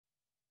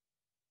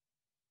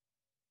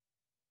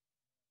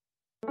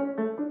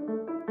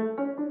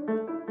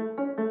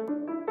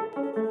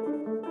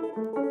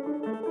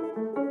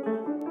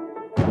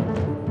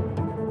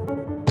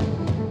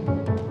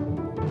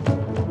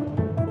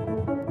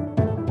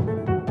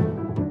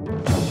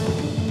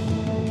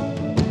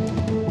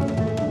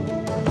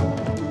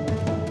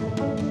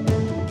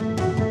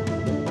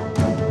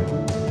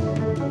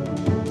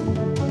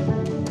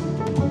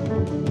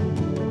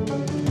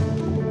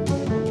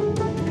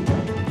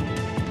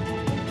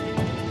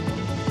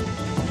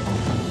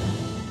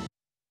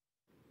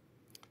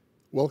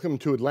Welcome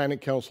to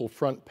Atlantic Council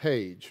Front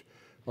Page,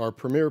 our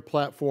premier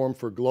platform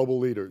for global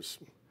leaders.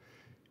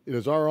 It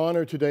is our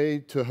honor today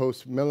to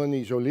host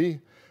Mélanie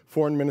Joly,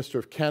 Foreign Minister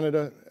of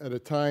Canada, at a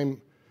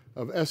time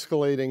of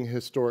escalating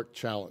historic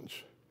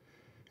challenge.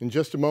 In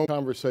just a moment,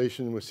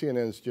 conversation with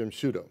CNN's Jim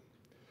Sciutto.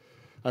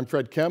 I'm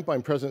Fred Kempe,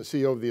 I'm President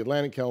and CEO of the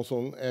Atlantic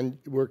Council, and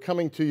we're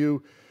coming to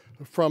you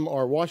from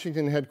our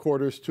Washington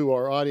headquarters to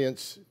our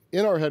audience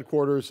in our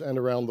headquarters and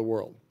around the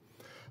world.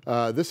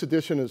 This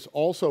edition is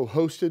also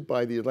hosted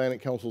by the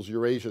Atlantic Council's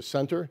Eurasia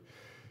Center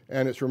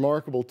and its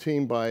remarkable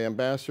team by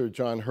Ambassador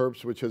John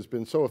Herbst, which has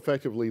been so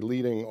effectively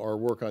leading our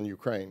work on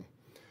Ukraine.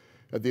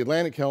 At the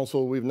Atlantic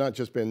Council, we've not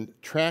just been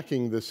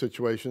tracking this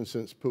situation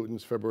since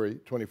Putin's February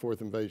 24th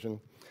invasion.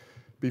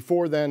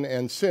 Before then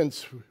and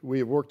since, we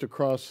have worked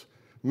across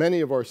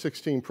many of our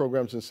 16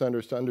 programs and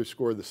centers to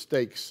underscore the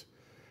stakes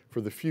for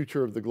the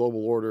future of the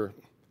global order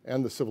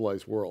and the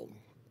civilized world.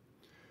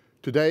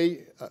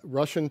 Today,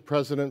 Russian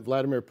President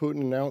Vladimir Putin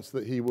announced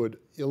that he would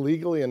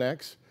illegally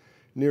annex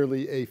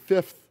nearly a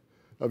fifth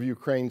of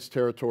Ukraine's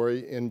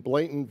territory in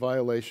blatant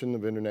violation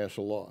of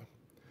international law.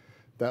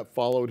 That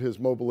followed his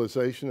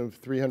mobilization of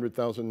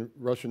 300,000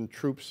 Russian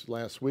troops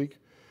last week,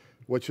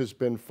 which has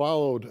been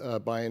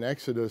followed by an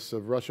exodus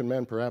of Russian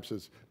men, perhaps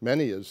as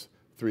many as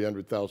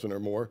 300,000 or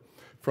more,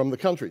 from the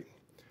country.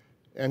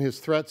 And his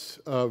threats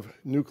of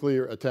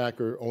nuclear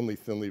attack are only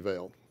thinly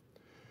veiled.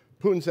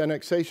 Putin's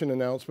annexation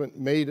announcement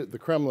made at the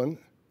Kremlin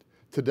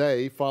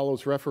today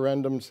follows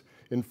referendums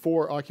in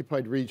 4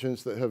 occupied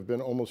regions that have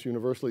been almost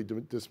universally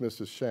dismissed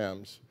as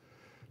shams.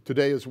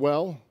 Today as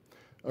well,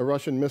 a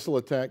Russian missile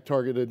attack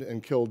targeted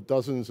and killed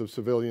dozens of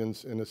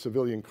civilians in a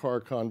civilian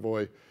car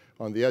convoy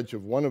on the edge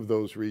of one of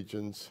those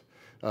regions,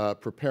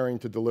 preparing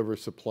to deliver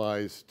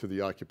supplies to the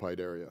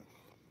occupied area.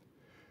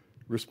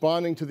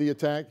 Responding to the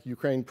attack,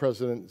 Ukraine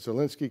President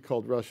Zelensky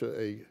called Russia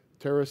a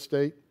terrorist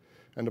state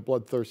and a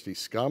bloodthirsty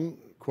scum,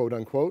 quote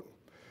unquote,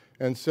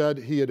 and said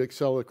he had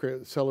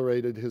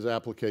accelerated his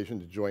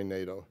application to join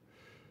NATO.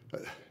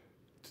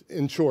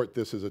 In short,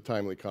 this is a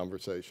timely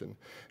conversation.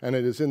 And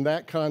it is in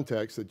that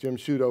context that Jim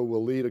Sciutto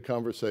will lead a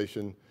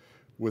conversation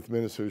with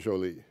Minister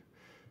Joly.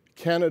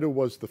 Canada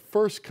was the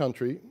first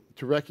country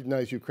to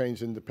recognize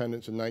Ukraine's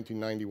independence in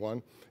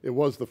 1991. It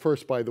was the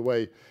first, by the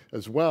way,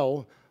 as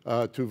well,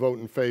 to vote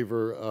in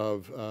favor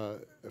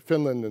of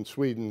Finland and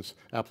Sweden's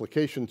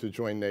application to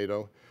join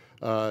NATO.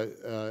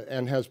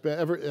 And has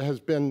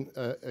been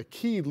a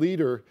key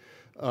leader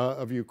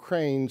of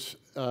Ukraine's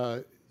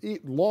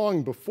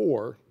long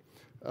before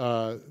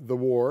the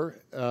war,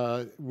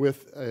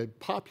 with a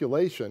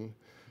population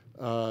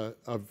of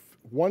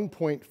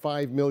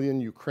 1.5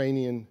 million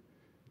Ukrainian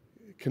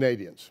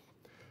Canadians.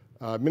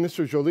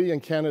 Minister Joly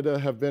and Canada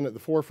have been at the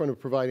forefront of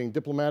providing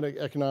diplomatic,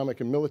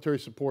 economic, and military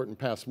support in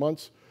past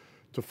months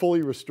to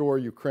fully restore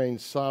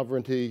Ukraine's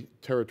sovereignty,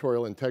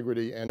 territorial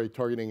integrity, and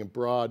targeting a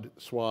broad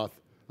swath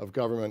of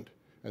government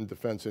and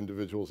defense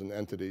individuals and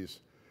entities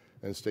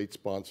and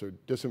state-sponsored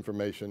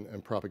disinformation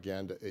and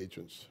propaganda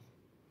agents.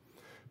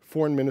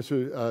 Foreign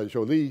Minister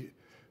Joly,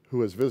 who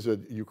has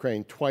visited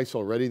Ukraine twice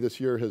already this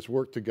year, has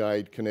worked to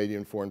guide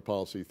Canadian foreign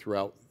policy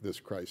throughout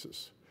this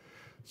crisis.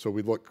 So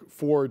we look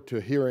forward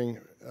to hearing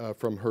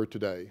from her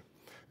today.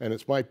 And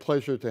it's my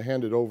pleasure to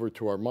hand it over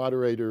to our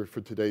moderator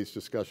for today's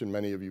discussion.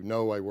 Many of you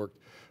know I worked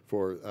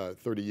for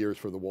 30 years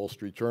for the Wall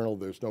Street Journal.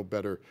 There's no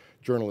better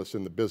journalist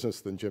in the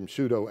business than Jim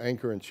Sciutto,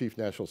 anchor and chief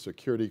national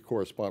security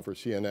correspondent for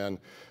CNN,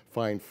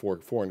 fine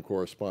foreign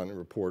correspondent and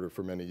reporter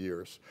for many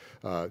years.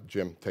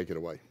 Jim, take it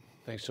away.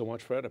 Thanks so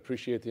much, Fred.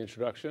 Appreciate the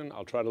introduction.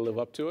 I'll try to live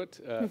up to it.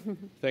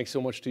 Thanks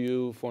so much to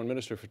you, Foreign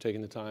Minister, for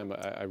taking the time.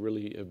 I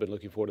really have been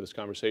looking forward to this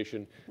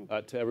conversation.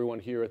 To everyone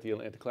here at the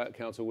Atlantic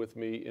Council with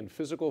me in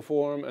physical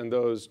form and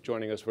those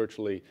joining us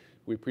virtually,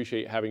 we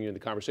appreciate having you in the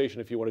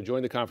conversation. If you want to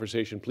join the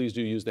conversation, please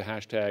do use the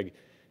hashtag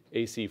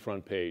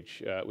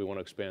 #ACFrontPage. We want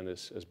to expand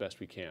this as best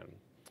we can.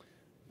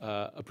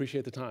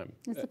 Appreciate the time.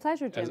 It's a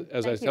pleasure, Jim.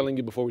 As I was telling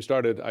you before we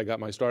started, I got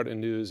my start in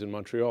news in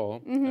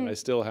Montreal, and I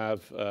still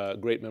have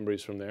great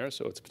memories from there.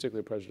 So it's a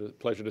particular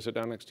pleasure to sit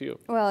down next to you.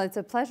 Well, it's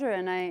a pleasure,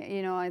 and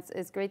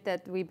it's great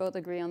that we both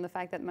agree on the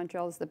fact that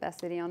Montreal is the best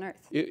city on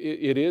earth.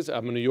 It is.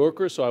 I'm a New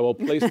Yorker, so I will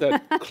place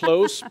that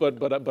close.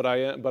 But I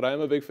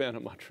am a big fan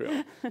of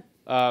Montreal.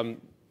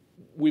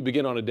 We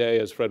begin on a day,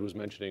 as Fred was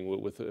mentioning,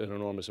 with an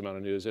enormous amount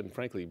of news, and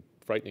frankly,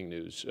 frightening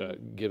news,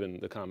 given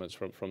the comments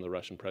from the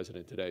Russian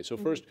president today. So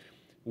first,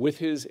 with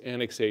his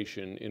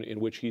annexation, in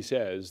which he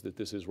says that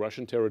this is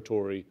Russian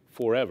territory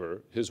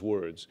forever, his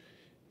words,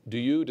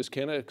 Does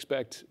Canada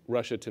expect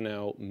Russia to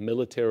now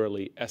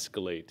militarily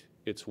escalate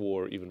its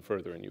war even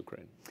further in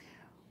Ukraine?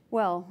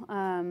 Well,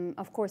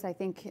 of course, I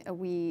think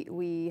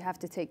we have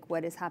to take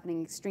what is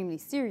happening extremely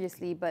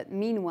seriously, but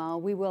meanwhile,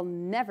 we will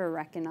never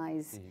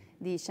recognize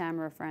these sham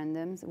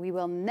referendums. We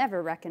will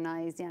never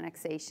recognize the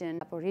annexation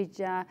of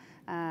Zaporizhzhia,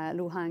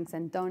 Luhansk,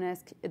 and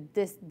Donetsk.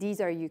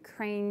 These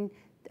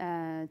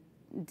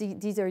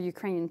are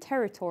Ukrainian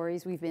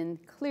territories. We've been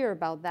clear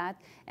about that,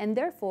 and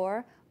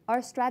therefore,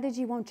 our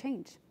strategy won't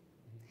change.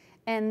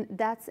 And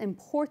that's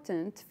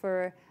important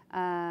for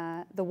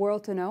the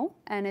world to know,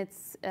 and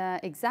it's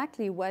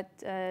exactly what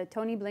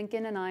Tony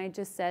Blinken and I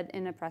just said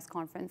in a press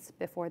conference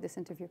before this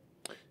interview.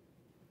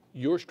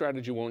 Your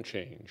strategy won't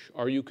change.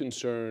 Are you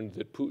concerned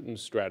that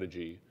Putin's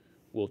strategy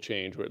will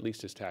change, or at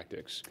least his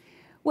tactics?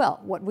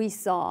 Well, what we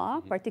saw,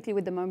 particularly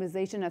with the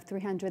mobilization of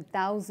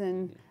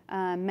 300,000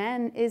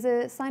 men, is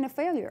a sign of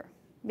failure,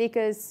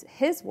 because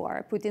his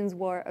war, Putin's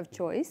war of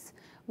choice,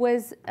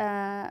 was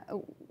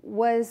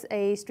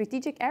a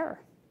strategic error.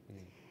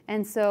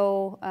 And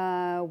so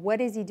what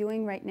is he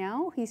doing right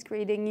now? He's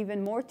creating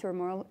even more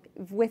turmoil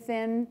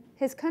within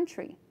his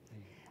country.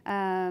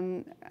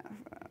 You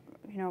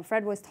know,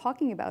 Fred was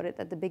talking about it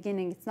at the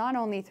beginning. It's not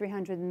only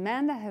 300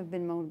 men that have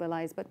been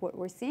mobilized, but what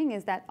we're seeing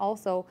is that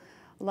also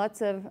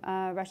lots of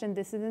Russian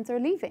dissidents are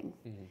leaving.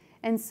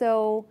 And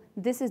so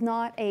this is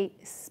not a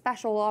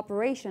special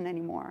operation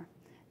anymore.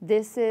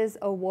 This is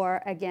a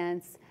war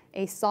against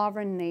a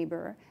sovereign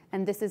neighbor,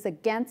 and this is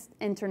against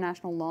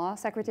international law.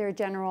 Secretary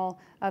General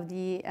of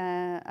the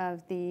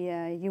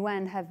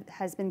UN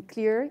has been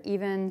clear.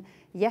 Even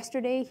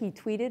yesterday, he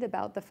tweeted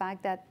about the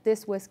fact that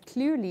this was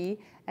clearly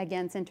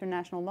against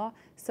international law.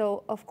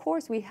 So, of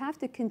course, we have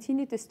to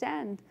continue to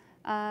stand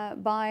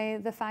by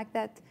the fact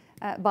that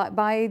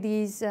by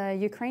these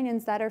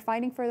Ukrainians that are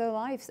fighting for their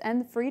lives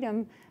and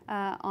freedom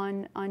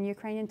on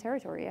Ukrainian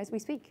territory as we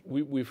speak.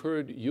 We've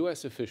heard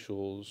U.S.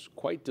 officials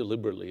quite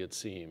deliberately, it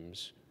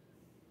seems,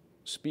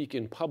 speak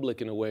in public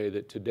in a way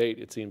that to date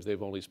it seems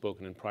they've only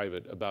spoken in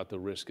private about the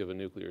risk of a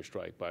nuclear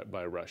strike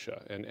by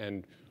Russia,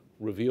 and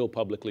reveal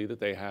publicly that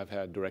they have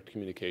had direct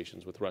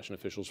communications with Russian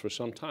officials for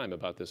some time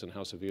about this and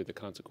how severe the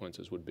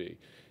consequences would be.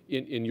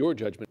 In your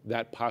judgment,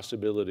 that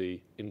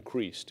possibility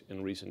increased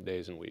in recent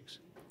days and weeks?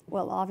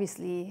 Well,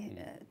 obviously,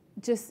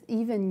 just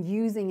even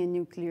using a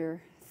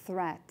nuclear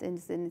threat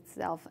is in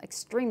itself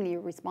extremely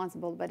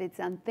irresponsible, but it's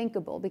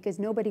unthinkable because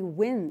nobody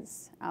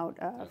wins out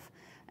of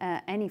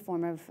any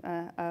form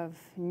of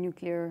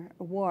nuclear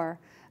war.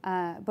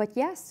 But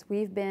yes,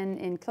 we've been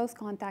in close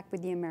contact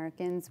with the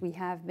Americans. We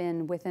have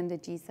been within the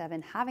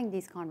G7 having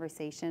these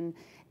conversations,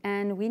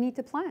 and we need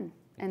to plan.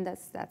 And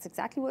that's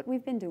exactly what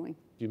we've been doing.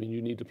 You mean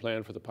you need to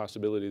plan for the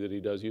possibility that he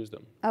does use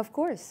them? Of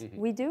course,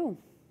 we do.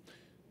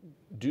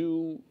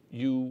 Do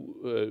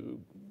you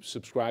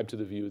subscribe to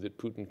the view that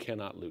Putin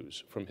cannot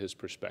lose from his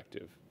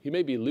perspective? He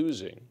may be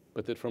losing,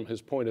 but that from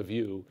his point of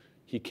view,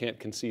 he can't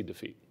concede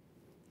defeat.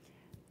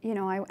 You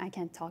know, I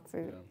can't talk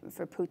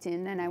for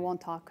Putin, and I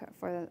won't talk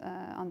for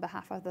on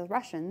behalf of the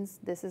Russians.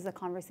 This is a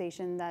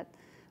conversation that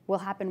will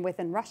happen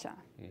within Russia.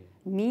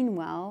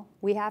 Meanwhile,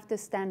 we have to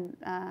stand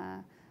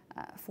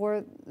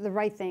for the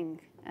right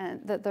thing.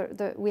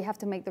 We have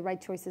to make the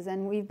right choices,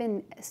 and we've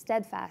been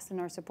steadfast in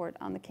our support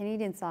on the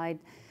Canadian side.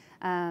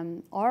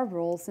 Our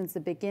role since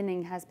the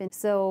beginning has been,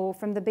 so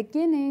from the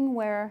beginning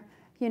where,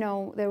 you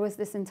know, there was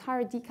this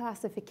entire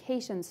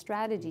declassification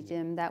strategy,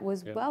 Jim, that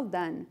was well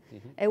done.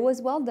 It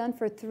was well done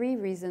for three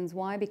reasons.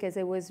 Why? Because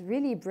it was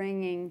really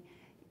bringing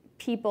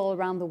people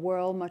around the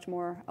world much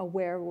more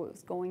aware of what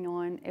was going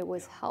on. It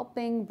was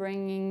helping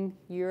bringing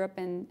Europe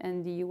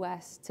and the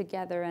US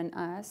together, and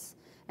us,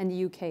 and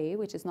the UK,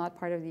 which is not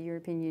part of the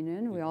European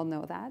Union, we all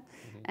know that.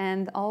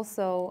 And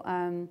also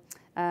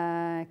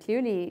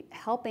clearly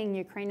helping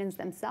Ukrainians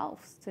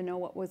themselves to know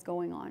what was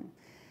going on.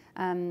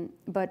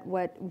 But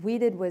what we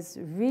did was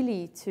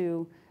really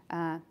to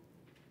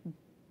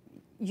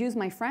use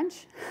my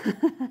French.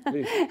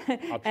 Please,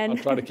 I'll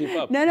try to keep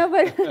up. No,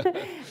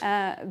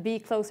 but be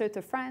closer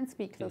to France,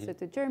 be closer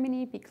to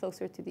Germany, be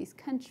closer to these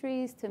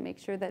countries to make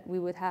sure that we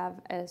would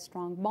have a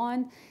strong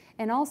bond.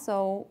 And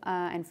also,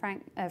 and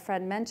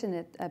Fred mentioned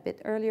it a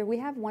bit earlier, we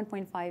have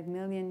 1.5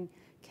 million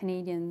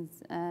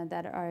Canadians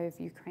that are of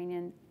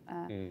Ukrainian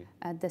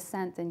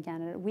descent in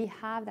Canada. We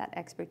have that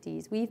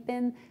expertise. We've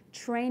been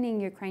training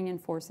Ukrainian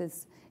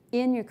forces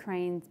in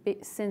Ukraine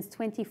since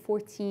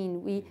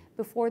 2014.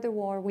 Before the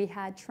war, we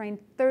had trained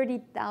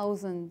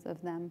 30,000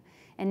 of them,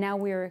 and now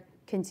we're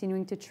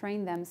continuing to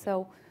train them.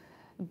 So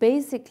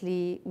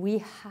basically, we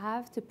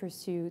have to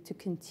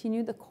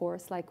continue the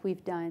course like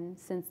we've done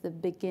since the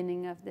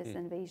beginning of this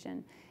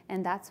invasion.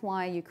 And that's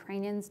why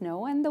Ukrainians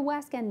know, and the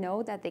West can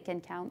know, that they can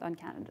count on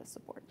Canada's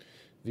support.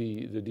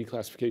 The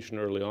declassification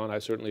early on, I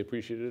certainly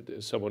appreciated it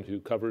as someone who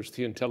covers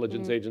the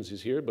intelligence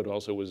agencies here, but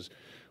also was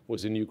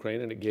in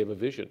Ukraine, and it gave a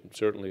vision,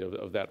 certainly,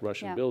 of that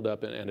Russian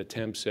buildup and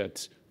attempts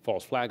at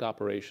false flag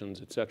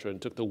operations, et cetera,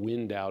 and took the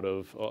wind out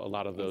of a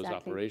lot of those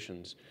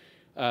operations.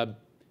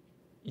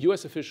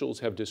 U.S. officials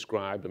have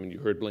described, I mean, you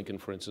heard Blinken,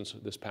 for instance,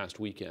 this past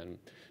weekend,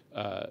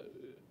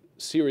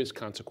 serious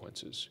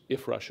consequences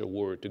if Russia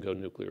were to go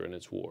nuclear in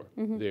its war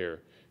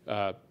there.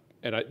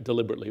 And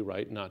deliberately,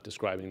 right, not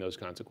describing those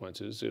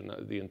consequences in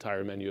the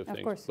entire menu of things.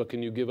 Of course. But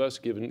can you give us,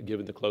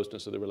 given the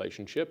closeness of the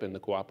relationship and the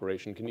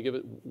cooperation, can you give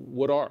it,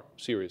 what are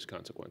serious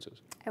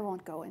consequences? I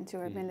won't go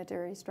into a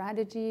military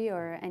strategy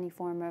or any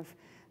form of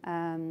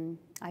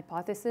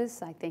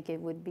hypothesis. I think it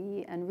would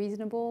be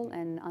unreasonable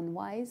and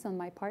unwise on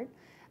my part.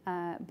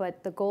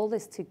 But the goal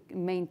is to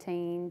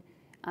maintain,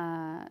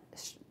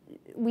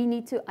 we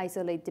need to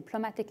isolate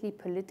diplomatically,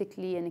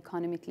 politically, and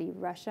economically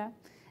Russia.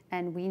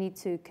 And we need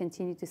to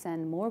continue to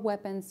send more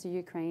weapons to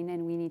Ukraine,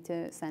 and we need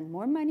to send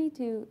more money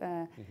to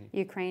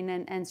Ukraine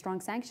and strong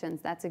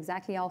sanctions. That's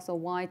exactly also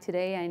why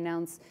today I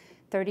announced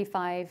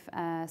 35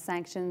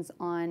 sanctions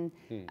on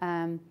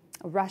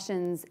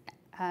Russians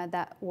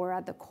that were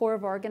at the core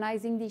of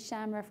organizing these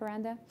sham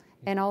referenda,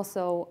 and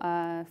also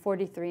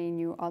 43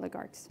 new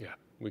oligarchs. Yeah,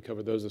 we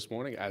covered those this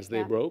morning as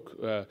they broke.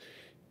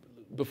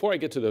 Before I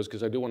get to those,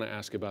 because I do want to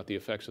ask about the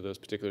effects of those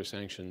particular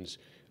sanctions,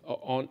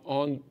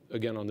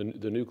 again, on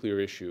the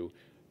nuclear issue,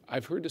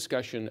 I've heard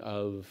discussion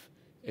of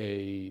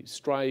a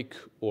strike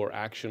or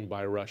action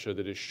by Russia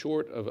that is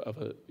short of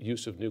a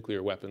use of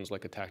nuclear weapons,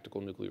 like a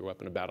tactical nuclear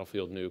weapon, a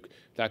battlefield nuke,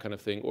 that kind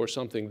of thing, or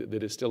something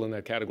that is still in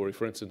that category.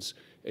 For instance,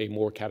 a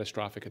more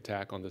catastrophic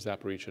attack on the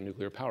Zaporizhzhia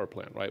nuclear power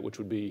plant, right, which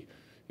would be,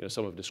 you know,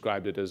 some have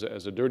described it as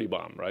a dirty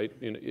bomb, right,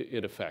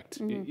 in effect.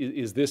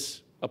 Is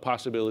this a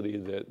possibility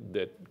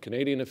that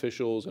Canadian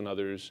officials and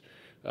others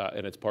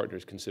and its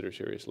partners consider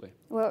seriously?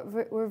 Well,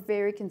 we're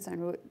very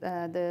concerned with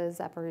the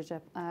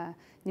Zaporizhzhia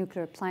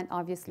nuclear plant.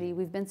 Obviously,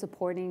 we've been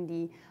supporting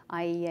the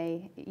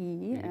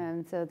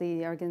IAEA, so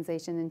the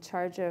organization in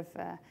charge of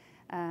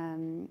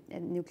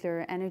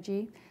nuclear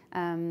energy.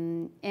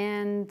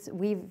 And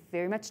we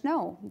very much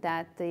know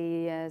that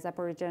the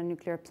Zaporizhzhia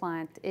nuclear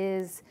plant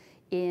is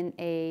in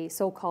a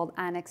so-called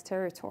annexed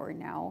territory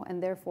now,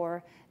 and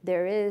therefore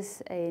there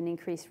is an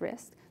increased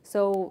risk.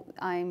 So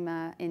I'm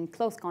in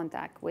close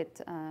contact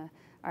with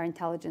our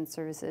intelligence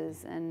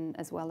services and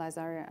as well as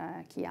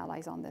our key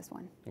allies on this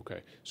one.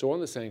 Okay, so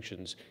on the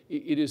sanctions,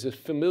 it is a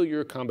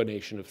familiar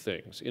combination of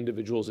things,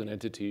 individuals and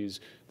entities,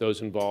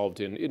 those involved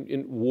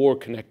in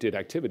war-connected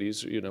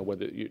activities, you know,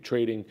 whether you're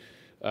trading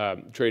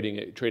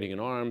in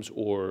arms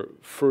or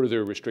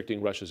further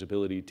restricting Russia's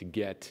ability to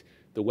get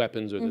the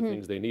weapons or the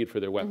things they need for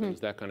their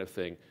weapons, that kind of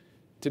thing.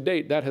 To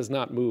date, that has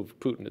not moved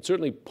Putin. It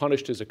certainly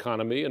punished his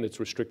economy and it's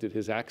restricted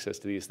his access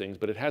to these things,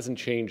 but it hasn't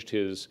changed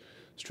his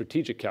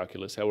strategic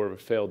calculus, however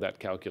failed that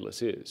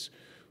calculus is.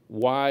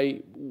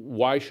 Why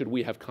should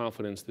we have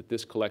confidence that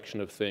this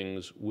collection of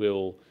things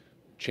will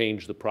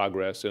change the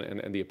progress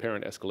and the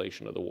apparent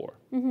escalation of the war?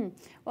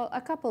 Well,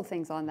 a couple of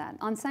things on that.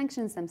 On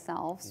sanctions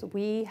themselves,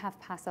 we have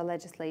passed a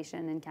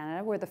legislation in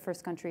Canada. We're the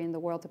first country in the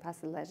world to pass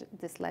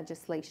this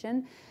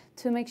legislation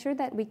to make sure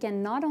that we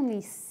can not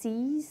only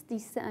seize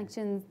these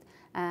sanctioned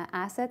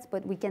assets,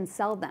 but we can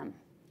sell them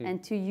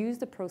and to use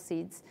the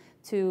proceeds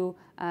to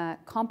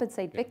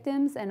compensate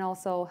victims and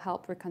also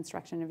help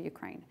reconstruction of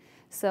Ukraine.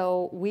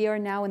 So we are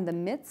now in the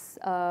midst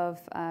of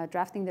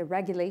drafting the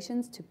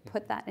regulations to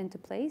put that into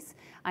place.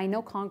 I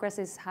know Congress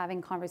is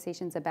having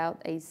conversations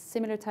about a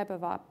similar type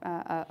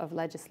of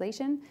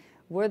legislation.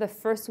 We're the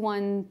first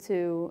one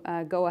to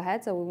go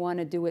ahead, so we want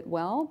to do it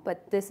well,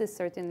 but this is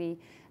certainly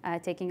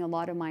taking a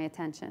lot of my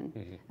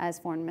attention as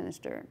foreign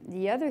minister.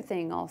 The other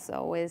thing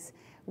also is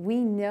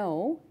we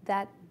know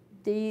that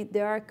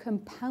there are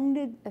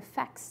compounded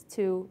effects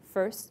to,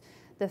 first,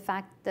 the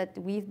fact that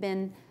we've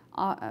been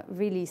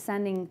really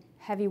sending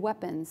heavy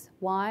weapons.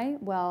 Why?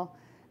 Well,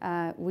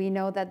 we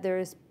know that there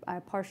is a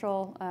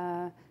partial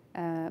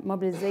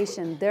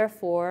mobilization.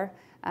 Therefore,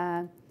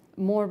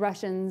 more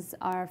Russians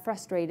are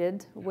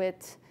frustrated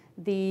with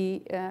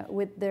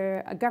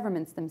their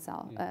governments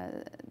themselves.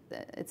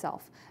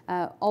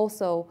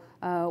 Also,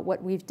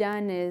 what we've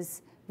done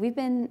is we've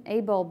been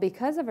able,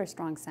 because of our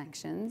strong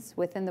sanctions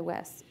within the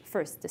West,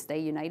 first, to stay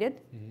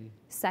united.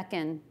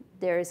 Second,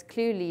 there is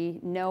clearly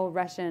no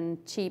Russian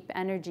cheap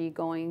energy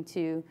going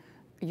to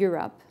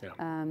Europe,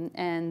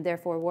 and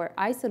therefore we're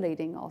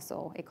isolating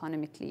also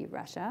economically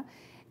Russia.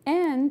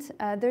 And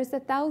there's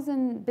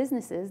 1,000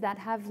 businesses that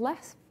have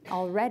left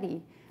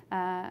already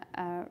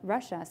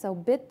Russia. So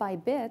bit by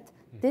bit,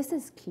 this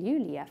is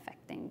clearly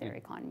affecting their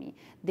economy.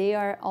 They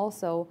are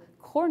also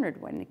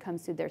cornered when it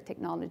comes to their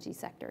technology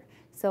sector.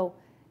 So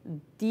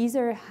these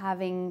are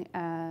having,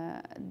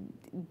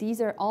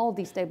 these are all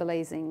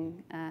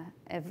destabilizing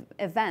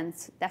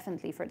events,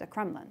 definitely for the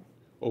Kremlin.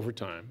 Over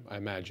time, I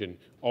imagine,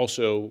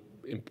 also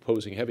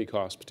imposing heavy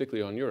costs,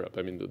 particularly on Europe.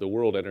 I mean, the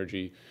world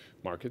energy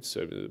markets,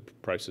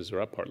 prices are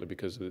up partly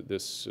because of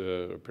this,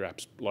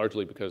 perhaps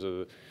largely because of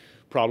the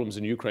problems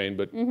in Ukraine,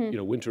 but you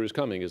know, winter is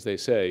coming, as they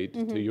say,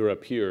 to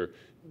Europe here.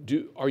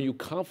 Are you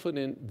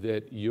confident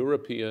that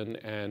European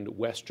and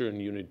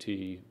Western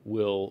unity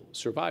will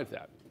survive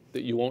that?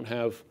 That you won't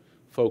have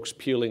folks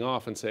peeling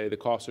off and say the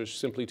costs are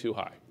simply too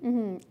high?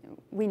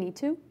 We need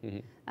to.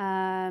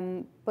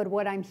 But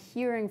what I'm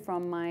hearing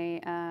from my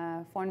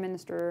foreign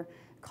minister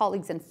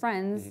colleagues and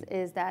friends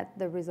is that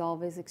the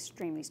resolve is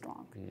extremely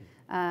strong.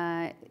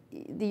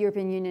 The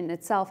European Union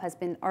itself has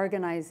been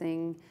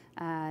organizing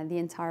the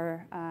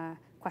entire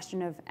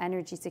question of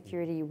energy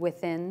security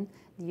within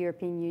the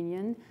European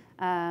Union.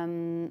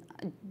 The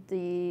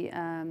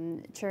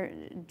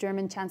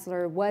German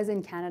Chancellor was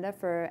in Canada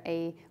for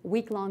a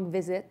week-long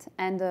visit,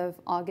 end of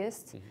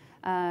August.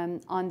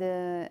 On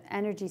the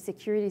energy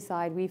security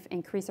side, we've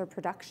increased our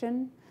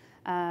production.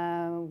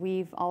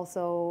 We've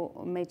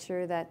also made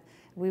sure that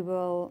we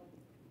will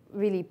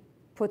really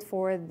put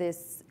forward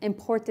this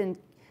important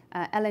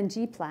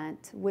LNG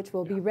plant, which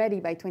will be ready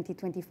by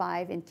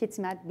 2025 in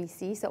Kitimat,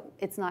 BC. So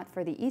it's not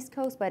for the East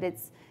Coast, but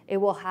it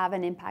will have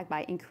an impact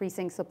by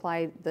increasing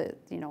supply.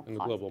 In the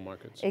global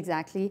markets.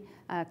 Exactly,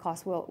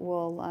 costs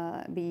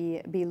will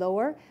be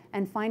lower.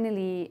 And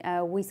finally,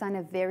 we signed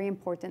a very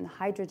important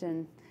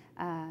hydrogen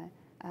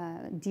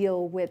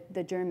deal with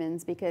the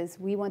Germans, because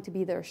we want to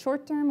be there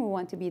short term, we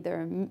want to be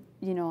there,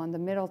 on the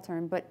middle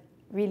term, but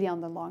really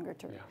on the longer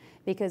term.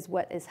 Because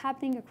what is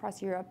happening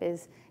across Europe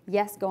is,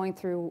 yes, going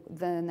through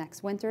the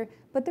next winter,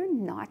 but they're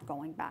not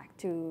going back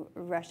to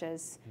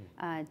Russia's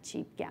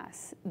cheap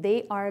gas.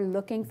 They are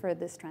looking for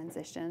this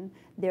transition.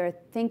 They're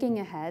thinking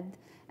ahead.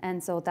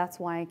 And so that's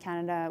why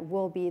Canada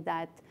will be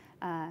that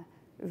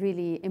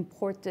really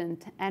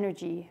important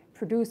energy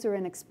producer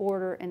and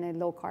exporter in a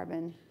low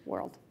carbon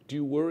world. Do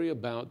you worry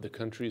about the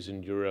countries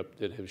in Europe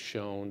that have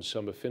shown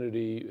some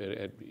affinity,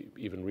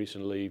 even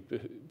recently,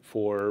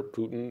 for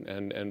Putin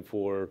and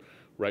for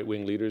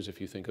right-wing leaders,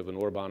 if you think of an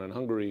Orban in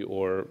Hungary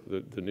or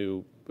the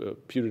new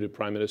putative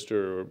prime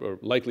minister or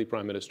likely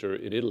prime minister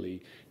in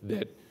Italy,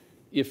 that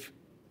if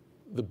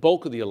the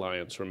bulk of the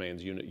alliance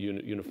remains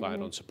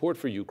unified on support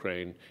for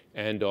Ukraine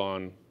and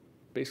on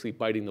basically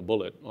biting the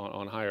bullet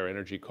on higher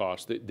energy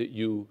costs, that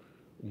you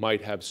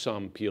might have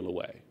some peel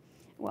away?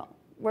 Well,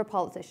 we're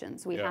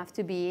politicians. We have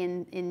to be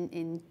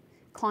in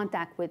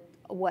contact with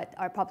what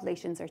our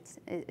populations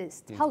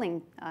is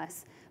telling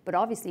us. But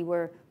obviously,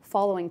 we're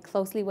following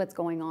closely what's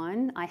going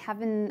on. I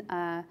haven't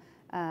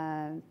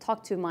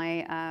talked to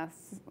my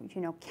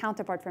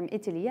counterpart from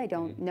Italy. I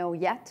don't know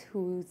yet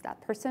who's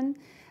that person.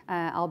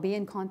 I'll be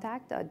in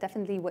contact.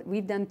 Definitely what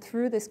we've done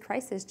through this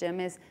crisis, Jim,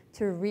 is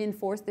to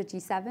reinforce the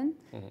G7.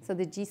 So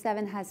the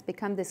G7 has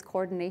become this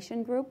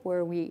coordination group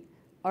where we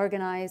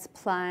organize,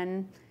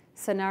 plan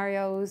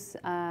scenarios,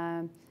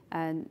 and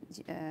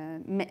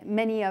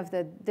many of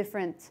the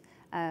different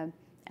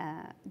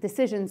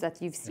decisions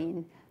that you've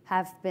seen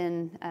have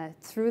been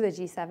through the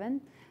G7.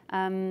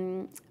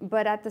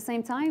 But at the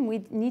same time,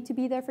 we need to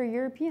be there for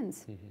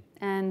Europeans,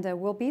 and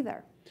we'll be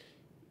there.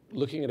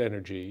 Looking at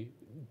energy,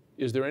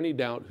 is there any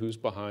doubt who's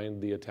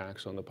behind the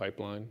attacks on the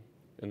pipeline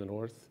in the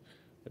north?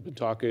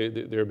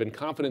 There have been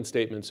confident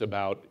statements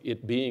about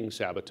it being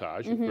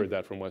sabotage. You've heard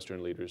that from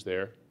Western leaders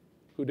there.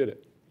 Who did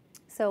it?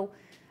 So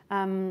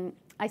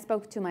I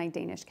spoke to my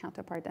Danish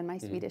counterpart and my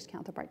Swedish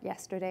counterpart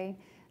yesterday.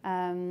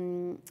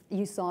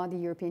 You saw the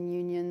European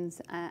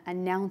Union's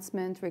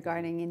announcement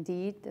regarding,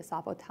 indeed, the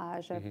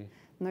sabotage of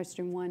Nord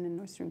Stream 1 and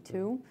Nord Stream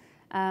 2.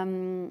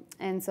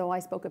 And so I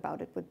spoke about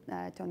it with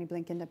Tony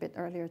Blinken a bit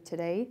earlier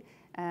today.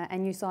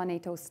 And you saw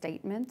NATO's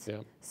statement.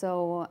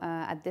 So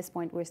at this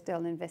point, we're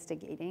still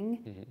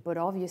investigating. But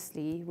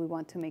obviously, we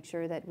want to make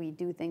sure that we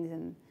do things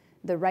in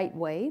the right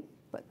way,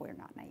 but we're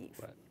not naive.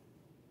 Right.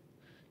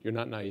 You're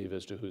not naive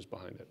as to who's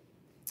behind it.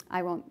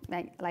 I won't,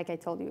 like I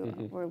told you,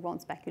 we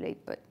won't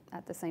speculate, but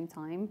at the same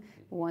time,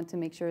 we want to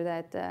make sure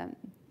that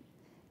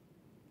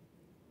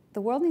the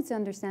world needs to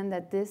understand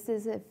that this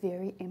is a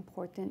very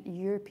important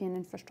European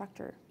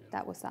infrastructure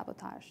that was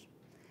sabotaged.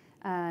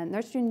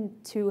 Nord Stream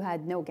 2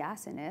 had no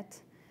gas in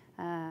it.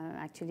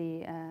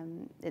 Actually,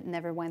 it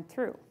never went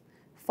through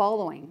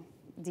following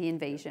the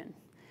invasion.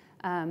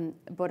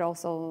 But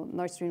also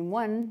Nord Stream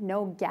 1,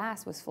 no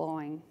gas was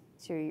flowing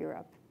to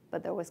Europe.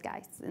 But there was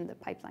gas in the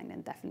pipeline,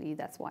 and definitely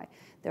that's why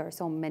there are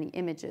so many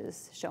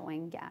images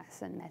showing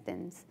gas and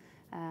methanes,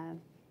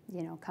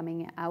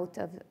 coming out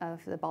of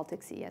the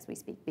Baltic Sea as we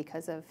speak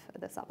because of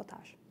the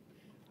sabotage.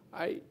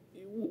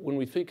 When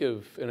we think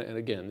of, and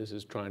again, this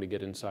is trying to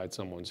get inside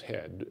someone's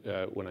head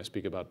when I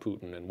speak about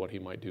Putin and what he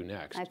might do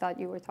next. I thought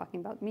you were talking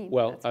about me.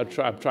 Well, I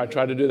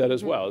try to do that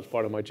as well. It's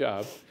part of my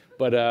job.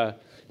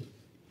 But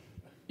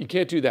you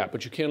can't do that,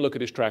 but you can look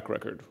at his track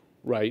record.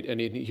 Right, and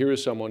here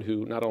is someone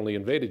who not only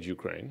invaded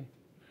Ukraine,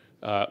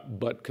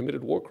 but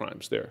committed war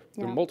crimes there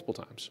multiple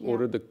times.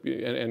 Ordered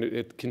and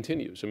it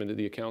continues. I mean,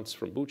 the accounts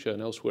from Bucha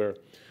and elsewhere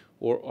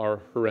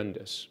are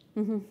horrendous.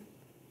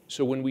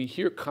 So when we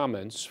hear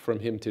comments from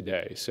him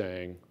today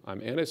saying,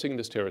 "I'm annexing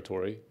this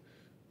territory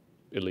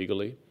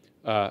illegally.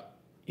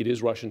 It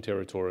is Russian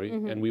territory,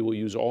 and we will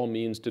use all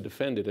means to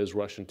defend it as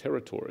Russian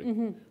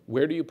territory,"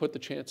 where do you put the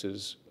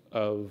chances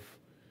of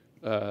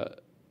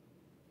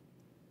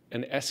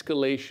an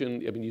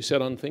escalation? I mean, you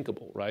said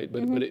unthinkable, right?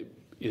 But,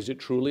 is it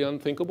truly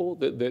unthinkable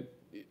that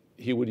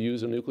he would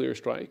use a nuclear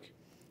strike?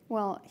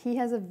 Well, he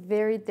has a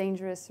very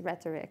dangerous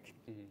rhetoric.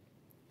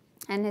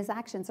 And his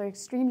actions are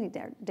extremely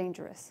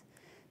dangerous.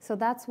 So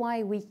that's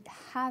why we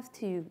have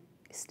to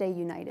stay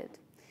united.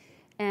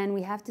 And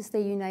we have to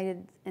stay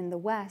united in the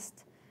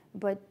West,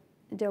 but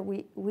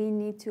we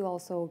need to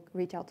also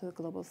reach out to the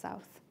Global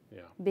South.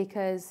 Yeah.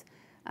 Because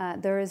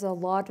there is a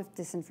lot of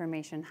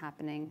disinformation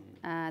happening.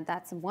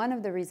 That's one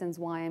of the reasons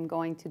why I'm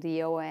going to the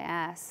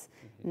OAS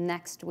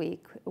next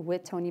week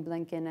with Tony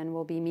Blinken, and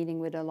we'll be meeting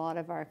with a lot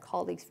of our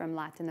colleagues from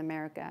Latin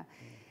America.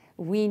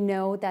 We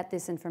know that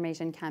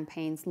disinformation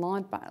campaigns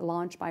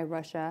launched by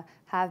Russia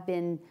have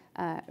been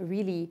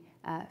really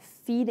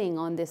feeding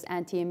on this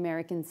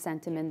anti-American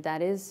sentiment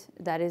that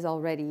is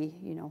already,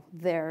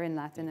 there in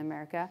Latin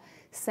America,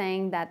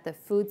 saying that the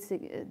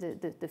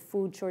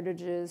food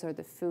shortages or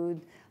the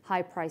food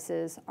high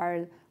prices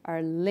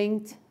are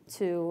linked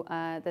to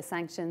the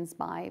sanctions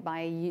by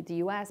the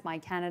U.S., by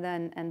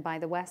Canada, and by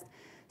the West.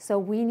 So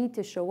we need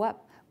to show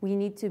up. We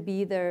need to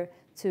be there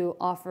to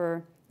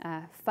offer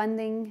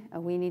funding.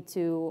 We need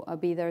to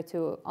be there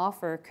to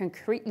offer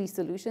concretely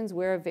solutions.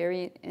 We're a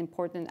very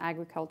important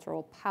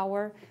agricultural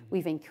power.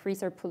 We've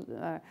increased our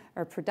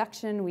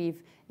production. We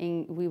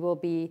will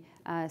be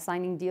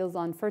signing deals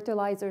on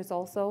fertilizers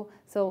also.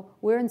 So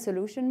we're in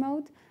solution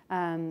mode.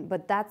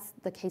 But that's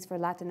the case for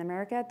Latin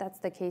America. That's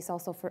the case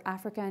also for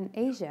Africa and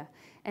Asia.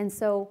 And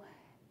so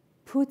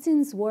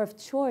Putin's war of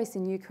choice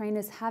in Ukraine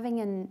is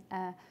having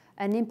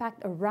an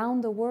impact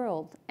around the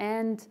world.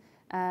 And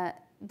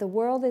the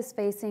world is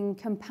facing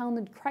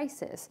compounded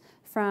crisis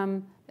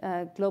from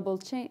global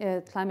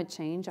climate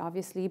change,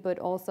 obviously, but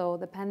also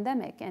the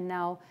pandemic, and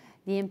now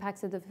the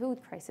impacts of the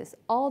food crisis.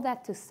 All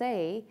that to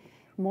say,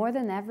 more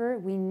than ever,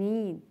 we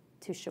need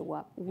to show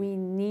up. We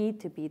need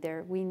to be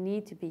there. We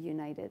need to be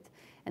united.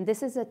 And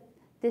this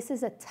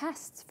is a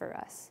test for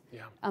us,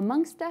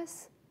 amongst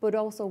us, but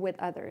also with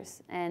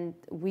others. And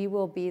we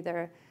will be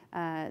there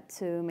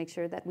to make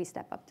sure that we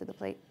step up to the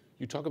plate.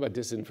 You talk about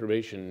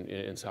disinformation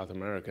in South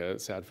America.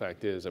 Sad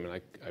fact is,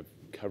 I've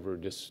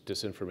covered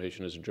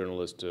disinformation as a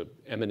journalist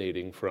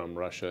emanating from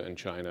Russia and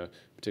China,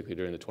 particularly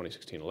during the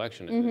 2016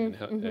 election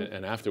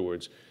and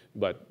afterwards.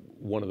 But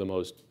one of the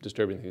most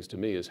disturbing things to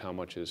me is how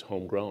much is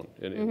homegrown.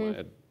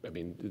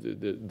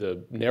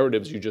 The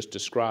narratives you just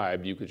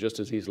described, you could just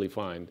as easily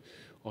find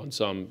on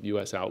some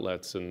U.S.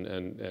 outlets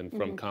and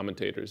from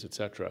commentators, et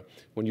cetera.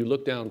 When you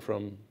look down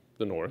from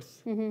the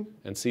north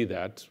and see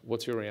that,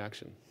 what's your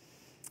reaction?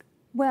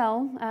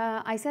 Well,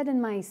 I said in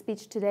my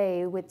speech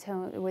today with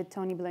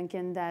Tony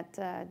Blinken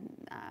that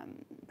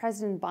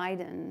President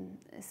Biden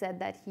said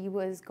that he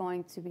was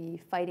going to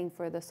be fighting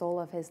for the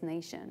soul of his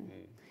nation.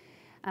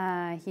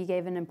 He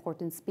gave an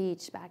important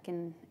speech back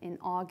in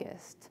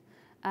August.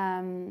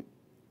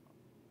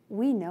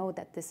 We know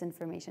that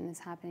disinformation is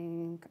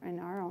happening in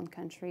our own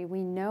country.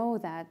 We know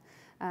that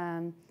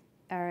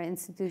our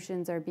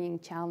institutions are being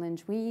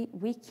challenged. We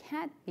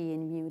can't be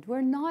immune. We're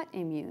not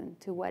immune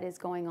to what is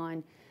going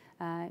on.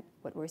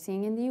 What we're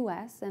seeing in the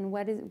U.S. and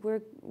what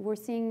we're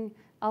seeing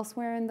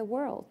elsewhere in the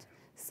world.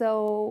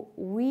 So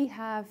we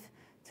have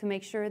to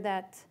make sure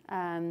that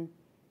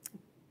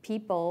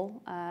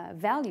people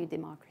value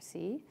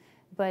democracy,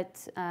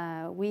 but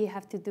we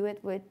have to do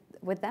it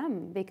with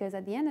them, because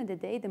at the end of the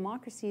day,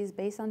 democracy is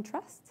based on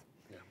trust.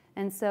 Yeah.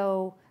 And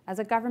so as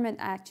a government,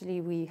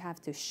 actually, we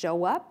have to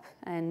show up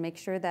and make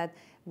sure that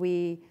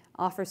we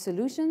offer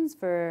solutions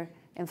for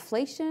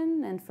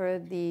inflation and for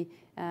the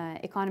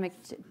economic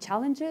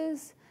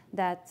challenges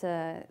that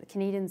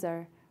Canadians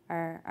are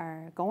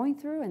going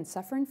through and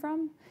suffering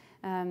from.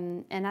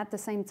 And at the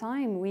same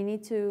time, we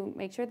need to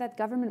make sure that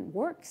government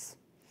works.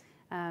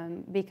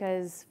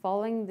 Because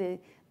following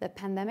the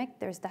pandemic,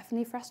 there's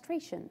definitely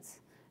frustrations.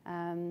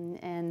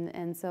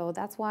 And so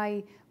that's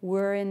why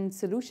we're in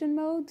solution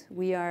mode.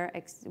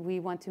 We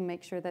want to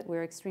make sure that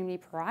we're extremely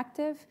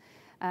proactive.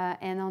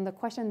 And on the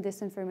question of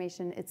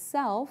disinformation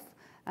itself,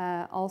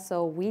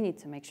 also, we need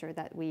to make sure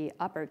that we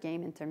up our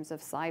game in terms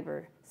of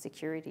cyber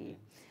security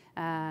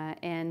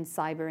and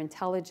cyber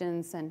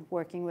intelligence and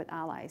working with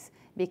allies,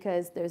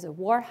 because there's a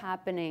war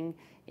happening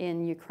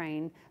in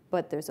Ukraine,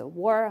 but there's a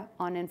war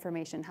on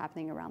information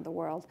happening around the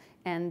world,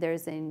 and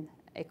there's an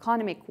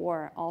economic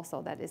war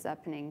also that is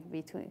happening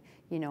between,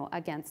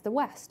 against the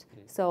West.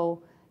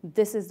 So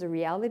this is the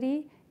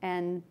reality,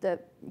 and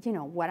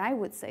what I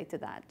would say to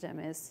that, Jim,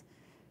 is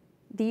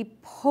the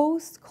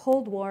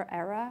post-Cold War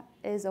era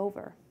is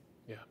over.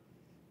 Yeah.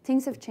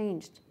 Things have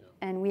changed,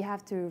 and we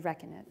have to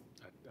reckon it.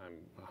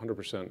 I'm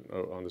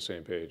 100% on the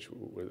same page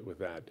with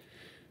that.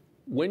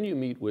 When you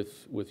meet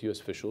with U.S.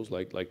 officials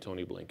like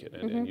Tony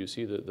Blinken, and you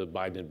see the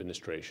Biden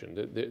administration,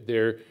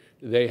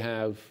 they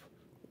have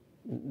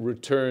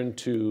returned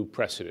to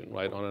precedent,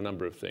 right, on a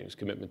number of things,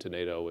 commitment to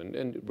NATO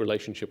and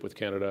relationship with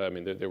Canada.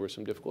 There were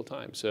some difficult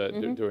times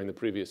during the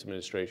previous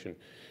administration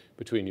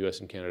between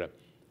U.S. and Canada.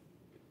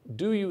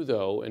 Do you,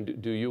 though,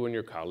 and do you and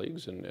your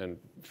colleagues and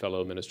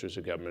fellow ministers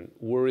of government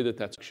worry that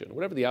that's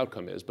whatever the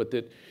outcome is, but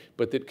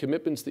that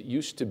commitments that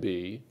used to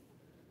be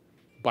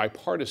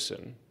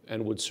bipartisan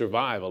and would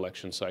survive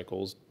election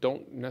cycles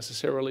don't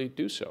necessarily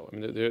do so?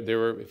 There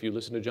were, if you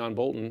listen to John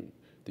Bolton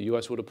the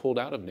U.S. would have pulled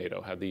out of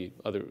NATO had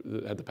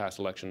the past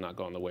election not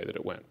gone the way that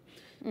it went.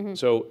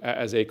 So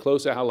as a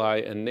close ally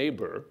and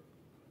neighbor,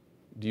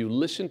 do you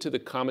listen to the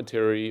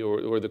commentary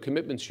or the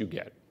commitments you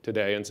get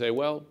today and say,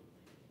 well,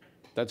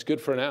 that's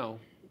good for now,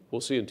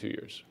 we'll see in 2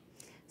 years?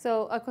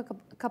 So a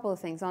couple of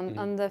things.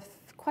 On the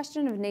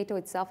question of NATO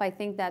itself, I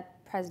think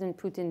that President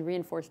Putin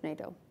reinforced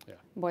NATO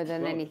more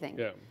than anything.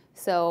 Yeah.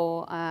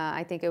 So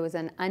I think it was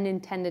an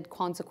unintended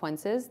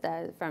consequences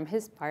from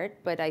his part,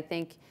 but I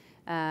think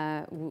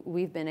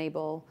we've been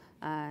able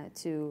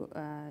to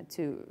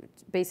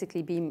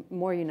basically be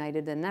more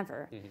united than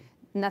ever.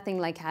 Nothing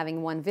like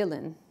having one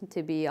villain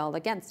to be all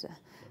against.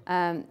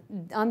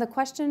 On the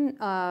question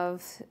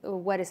of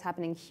what is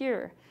happening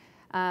here,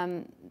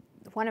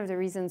 one of the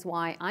reasons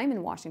why I'm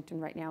in Washington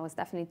right now is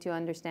definitely to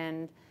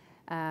understand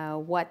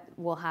what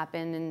will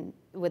happen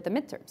with the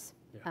midterms.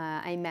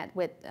 I met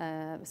with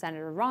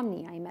Senator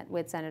Romney, I met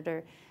with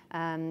Senator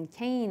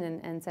Kane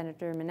and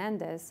Senator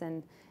Menendez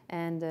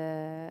and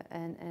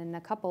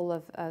a couple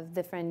of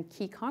different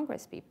key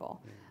Congress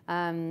people.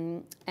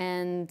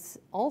 And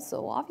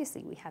also,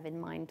 obviously, we have in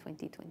mind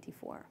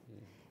 2024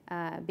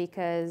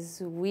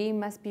 because we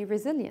must be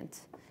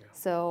resilient.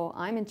 So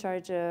I'm in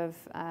charge of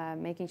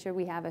making sure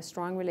we have a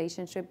strong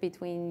relationship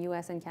between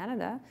US and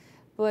Canada,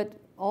 but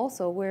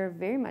also we're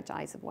very much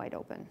eyes wide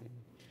open.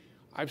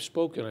 I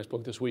spoke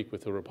this week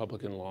with a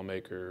Republican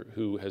lawmaker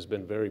who has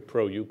been very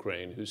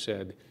pro-Ukraine, who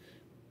said,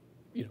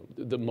 you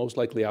know, the most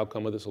likely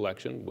outcome of this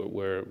election,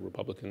 where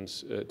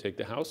Republicans take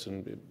the House,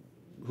 and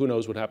who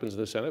knows what happens in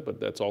the Senate, but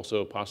that's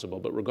also possible.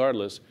 But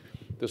regardless,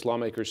 this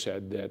lawmaker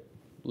said that,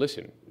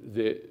 listen,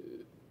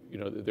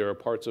 there are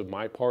parts of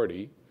my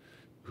party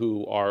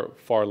who are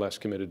far less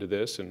committed to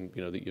this, and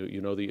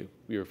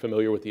you're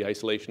familiar with the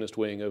isolationist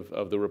wing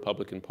of the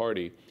Republican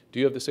Party. Do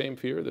you have the same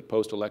fear that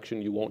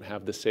post-election you won't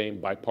have the same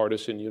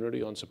bipartisan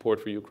unity on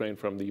support for Ukraine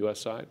from the U.S.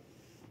 side?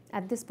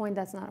 At this point,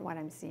 that's not what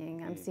I'm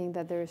seeing. I'm seeing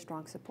that there is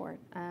strong support,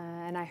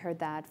 and I heard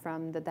that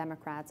from the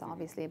Democrats,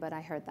 obviously, but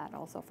I heard that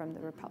also from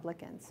the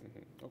Republicans.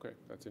 Okay,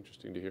 that's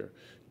interesting to hear.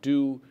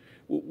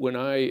 When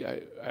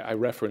I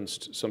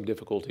referenced some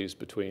difficulties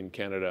between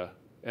Canada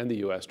and the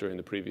U.S. during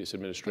the previous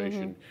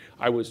administration.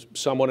 I was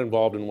somewhat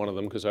involved in one of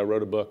them because I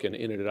wrote a book, and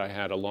in it I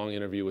had a long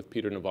interview with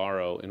Peter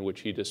Navarro in which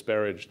he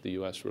disparaged the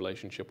U.S.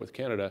 relationship with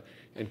Canada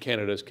and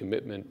Canada's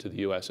commitment to the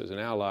U.S. as an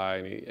ally,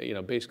 and he,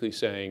 basically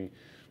saying,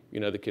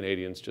 the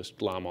Canadians just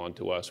glom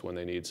onto us when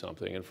they need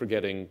something, and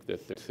forgetting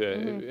that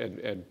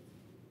and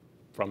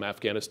from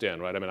Afghanistan,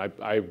 right? I mean,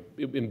 I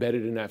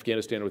embedded in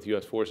Afghanistan with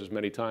U.S. forces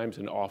many times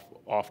and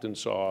often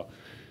saw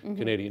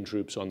Canadian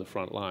troops on the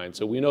front line.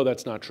 So we know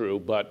that's not true,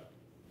 but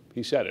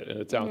he said it, and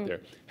it's out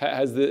there.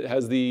 Has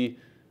the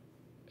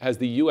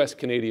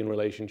U.S.-Canadian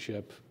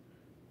relationship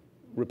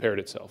repaired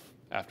itself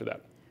after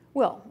that?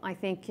 Well, I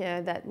think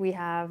that we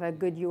have a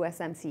good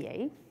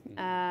USMCA,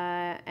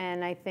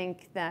 and I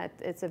think that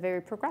it's a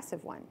very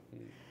progressive one.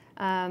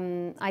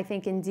 I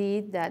think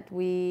indeed that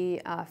we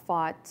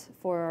fought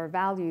for our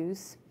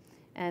values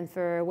and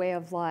for a way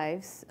of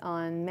lives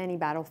on many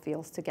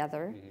battlefields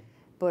together.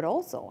 But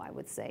also, I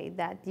would say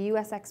that the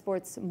U.S.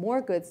 exports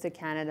more goods to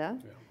Canada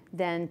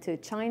than to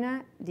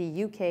China,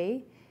 the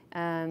UK,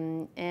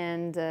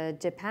 and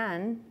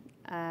Japan,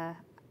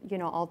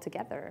 all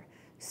together.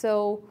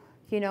 So,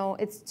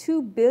 it's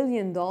 $2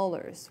 billion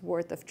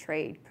worth of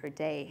trade per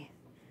day.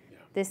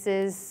 This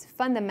is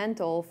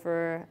fundamental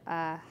for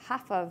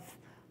half of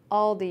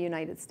all the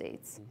United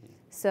States.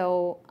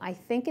 So I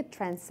think it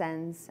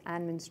transcends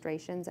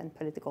administrations and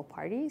political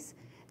parties.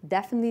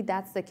 Definitely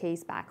that's the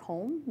case back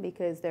home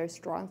because there's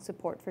strong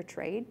support for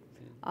trade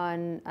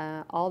on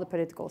all the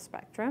political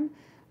spectrum.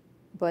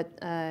 But,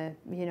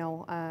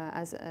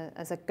 as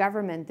a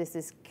government, this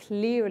is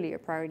clearly a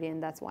priority,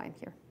 and that's why I'm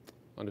here.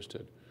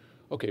 Understood.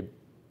 Okay.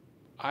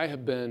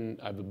 I've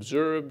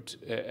observed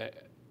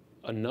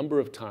a number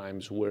of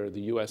times where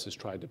the U.S. has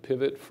tried to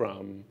pivot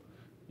from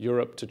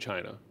Europe to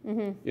China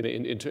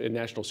in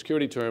national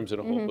security terms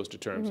and a whole host of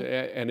terms,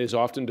 and is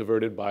often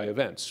diverted by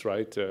events,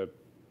 right?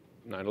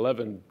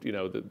 9/11,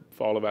 the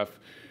fall of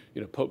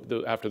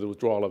after the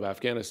withdrawal of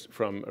Afghanistan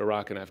from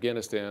Iraq and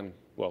Afghanistan.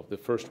 Well, the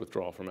first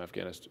withdrawal from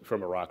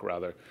Iraq,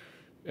 rather,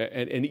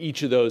 and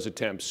each of those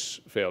attempts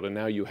failed, and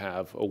now you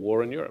have a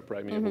war in Europe, right?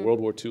 I mean, you have a World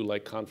War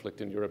II-like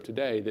conflict in Europe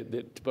today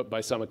that, but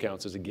by some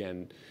accounts, has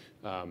again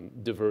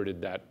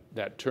diverted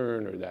that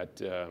turn or that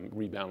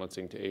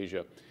rebalancing to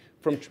Asia.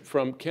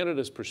 From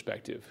Canada's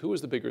perspective, who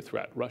is the bigger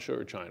threat, Russia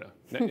or China,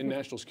 in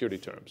national security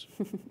terms?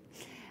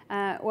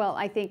 Well,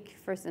 I think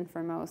first and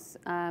foremost,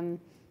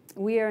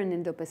 we are an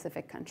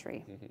Indo-Pacific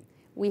country.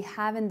 We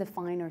haven't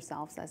defined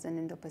ourselves as an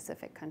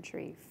Indo-Pacific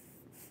country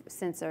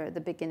since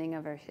the beginning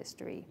of our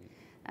history.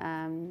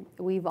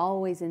 We've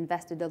always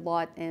invested a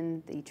lot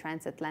in the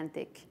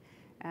transatlantic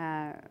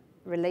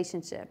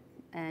relationship,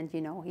 and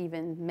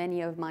even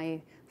many of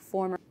my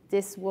former.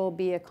 This will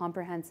be a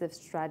comprehensive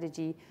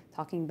strategy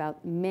talking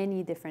about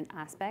many different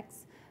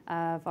aspects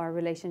of our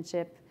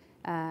relationship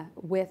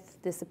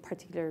with this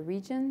particular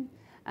region.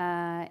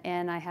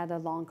 And I had a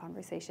long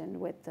conversation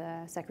with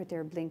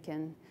Secretary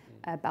Blinken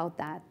about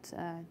that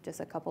just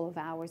a couple of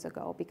hours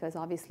ago, because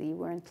obviously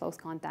we're in close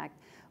contact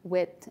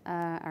with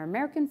our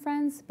American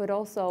friends, but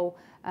also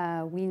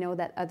we know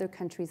that other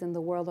countries in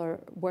the world are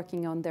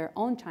working on their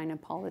own China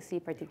policy,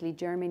 particularly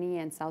Germany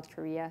and South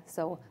Korea.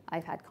 So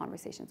I've had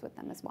conversations with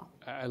them as well.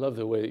 I love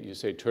the way that you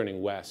say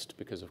turning west,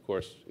 because of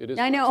course it is.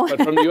 I know.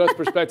 But from the U.S.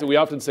 perspective, we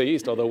often say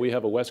east, although we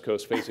have a west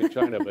coast facing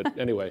China. But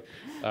anyway,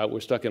 we're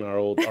stuck in our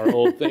old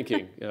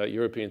thinking,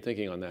 European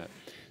thinking on that.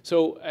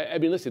 So, I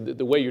mean, listen,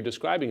 the way you're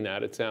describing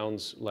that, it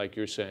sounds like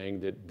you're saying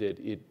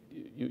that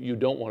you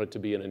don't want it to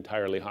be an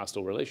entirely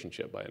hostile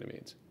relationship by any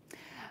means.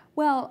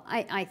 Well,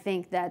 I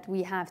think that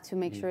we have to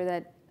make sure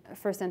that,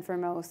 first and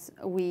foremost,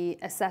 we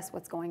assess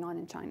what's going on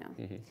in China.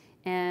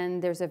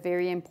 And there's a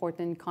very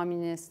important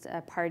Communist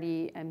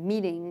Party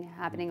meeting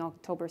happening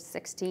October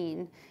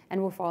 16,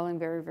 and we're following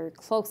very, very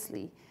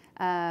closely.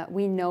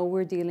 We know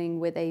we're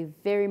dealing with a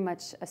very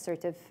much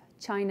assertive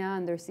China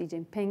under Xi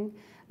Jinping.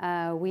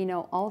 We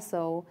know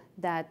also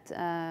that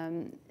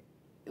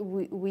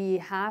we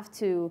have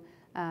to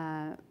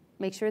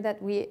make sure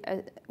that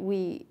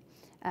we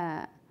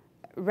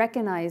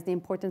recognize the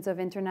importance of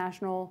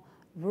international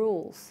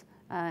rules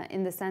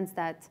in the sense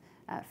that,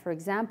 for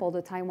example,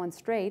 the Taiwan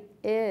Strait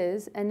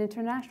is an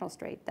international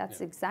strait.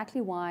 That's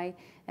exactly why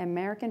an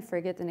American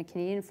frigate and a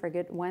Canadian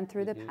frigate went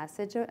through the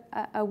passage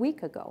a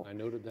week ago. I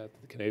noted that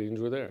the Canadians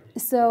were there.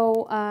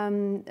 So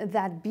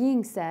that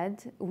being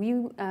said, we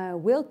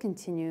will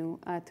continue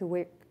to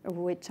work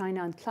with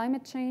China on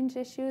climate change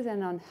issues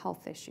and on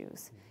health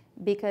issues,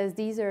 because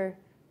these are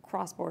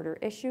cross-border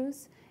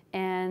issues.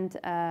 And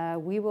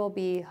we will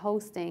be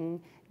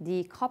hosting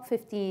the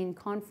COP15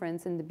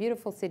 conference in the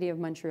beautiful city of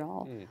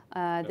Montreal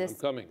I'm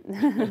coming.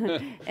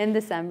 in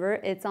December.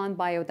 It's on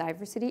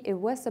biodiversity. It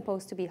was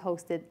supposed to be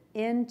hosted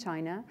in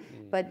China,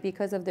 but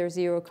because of their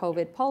zero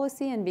COVID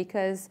policy and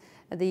because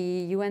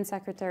the UN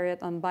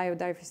Secretariat on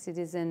Biodiversity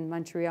is in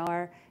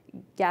Montreal,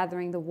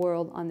 gathering the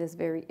world on this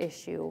very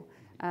issue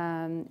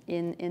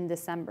in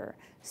December.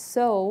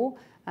 So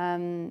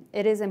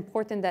it is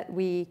important that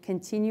we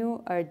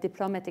continue our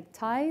diplomatic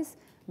ties,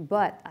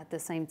 but at the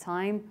same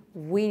time,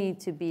 we need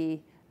to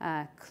be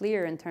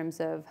clear in terms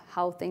of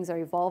how things are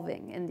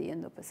evolving in the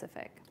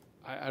Indo-Pacific.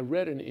 I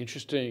read an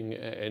interesting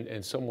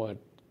and somewhat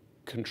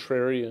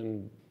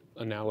contrarian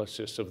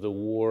analysis of the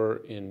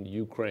war in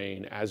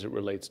Ukraine as it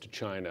relates to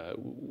China,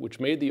 which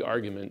made the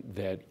argument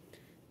that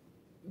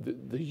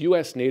the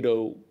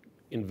US-NATO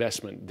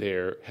investment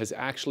there has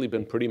actually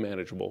been pretty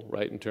manageable,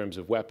 right, in terms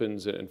of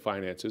weapons and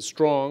finances.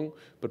 Strong,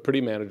 but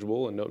pretty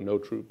manageable, and no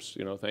troops,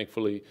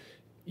 thankfully,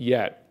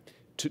 yet.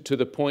 To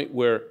the point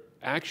where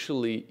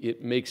actually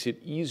it makes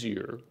it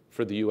easier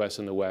for the US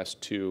and the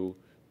West to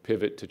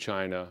pivot to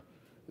China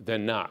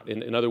than not.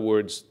 In other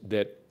words,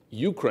 that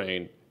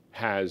Ukraine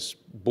has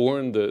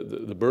borne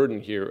the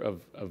burden here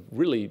of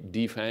really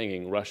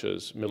defanging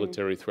Russia's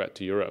military threat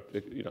to Europe,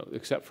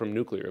 except from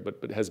nuclear,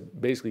 but has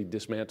basically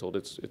dismantled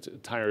its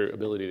entire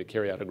ability to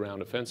carry out a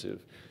ground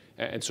offensive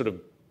and sort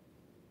of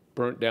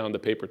burnt down the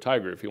paper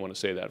tiger, if you want to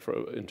say that,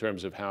 in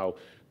terms of how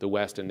the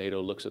West and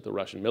NATO looks at the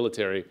Russian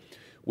military,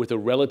 with a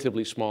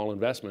relatively small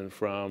investment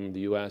from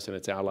the US and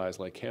its allies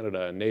like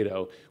Canada and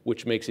NATO,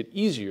 which makes it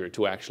easier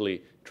to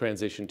actually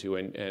transition to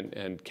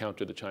and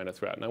counter the China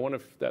threat. And I wonder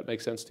if that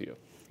makes sense to you.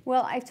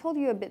 Well, I told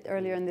you a bit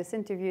earlier in this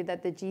interview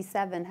that the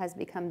G7 has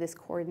become this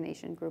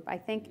coordination group. I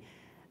think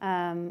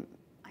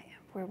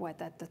we're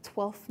at the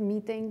 12th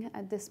meeting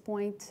at this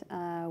point.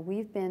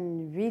 We've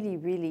been really,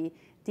 really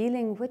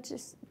dealing with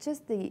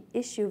just the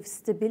issue of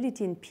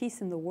stability and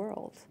peace in the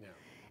world. Yeah.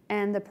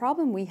 And the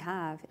problem we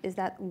have is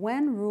that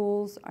when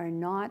rules are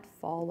not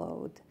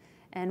followed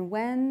and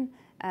when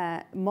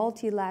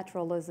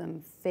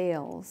multilateralism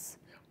fails,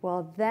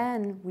 well,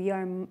 then we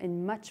are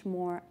in much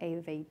more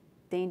of a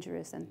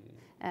dangerous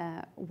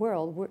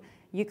world.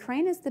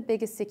 Ukraine is the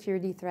biggest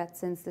security threat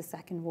since the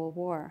Second World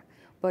War.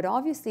 But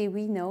obviously,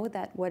 we know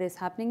that what is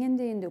happening in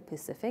the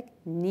Indo-Pacific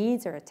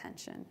needs our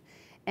attention.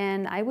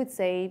 And I would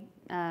say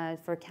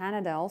for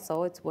Canada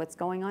also, it's what's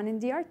going on in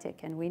the Arctic.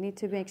 And we need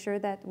to make sure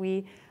that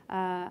we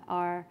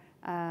are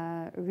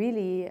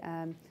really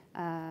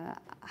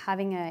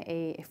having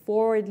a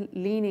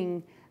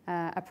forward-leaning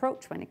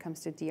approach when it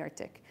comes to the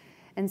Arctic.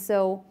 And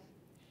so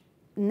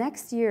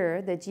next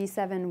year, the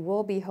G7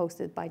 will be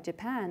hosted by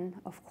Japan.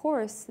 Of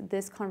course,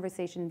 this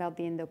conversation about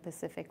the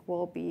Indo-Pacific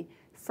will be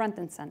front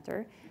and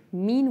center.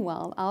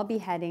 Meanwhile, I'll be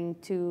heading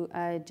to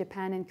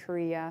Japan and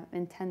Korea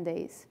in 10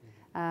 days.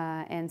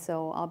 And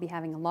so I'll be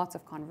having lots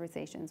of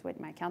conversations with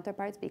my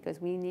counterparts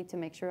because we need to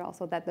make sure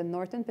also that the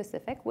Northern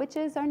Pacific, which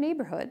is our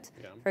neighborhood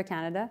for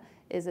Canada,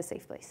 is a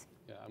safe place.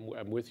 Yeah,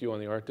 I'm with you on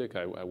the Arctic.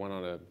 I went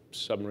on a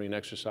submarine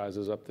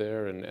exercises up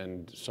there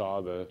and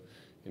saw the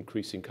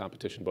increasing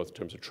competition, both in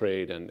terms of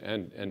trade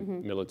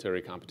and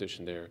military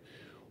competition there.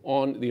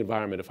 On the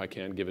environment, if I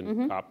can,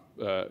 given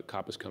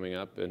COP is coming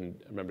up, and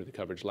I remember the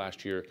coverage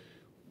last year,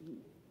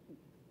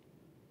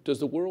 does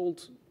the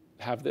world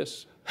have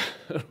this?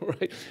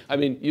 Right. I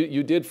mean,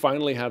 you did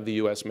finally have the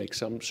U.S. make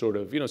some sort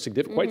of,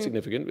 quite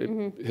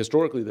significant,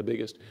 historically the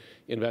biggest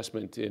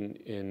investment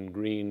in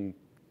green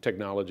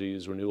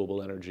technologies,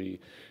 renewable energy,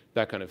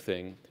 that kind of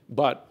thing.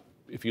 But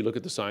if you look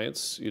at the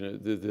science,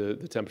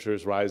 the temperature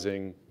is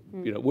rising.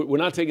 We're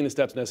not taking the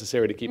steps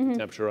necessary to keep the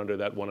temperature under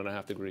that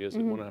 1.5 degrees,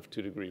 1.5 to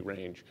 2 degree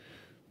range.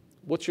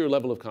 What's your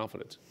level of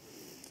confidence?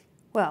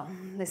 Well,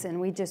 listen,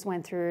 we just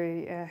went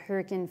through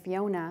Hurricane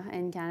Fiona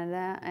in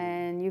Canada,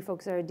 and you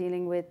folks are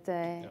dealing with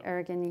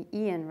Hurricane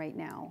Ian right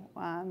now.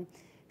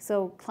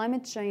 So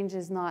climate change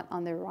is not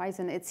on the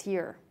horizon, it's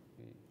here.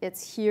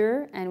 It's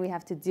here, and we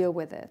have to deal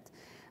with it.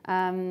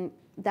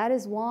 That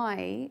is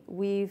why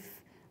we've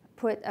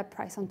put a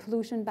price on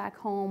pollution back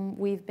home.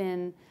 We've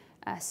been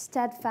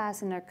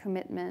steadfast in our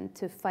commitment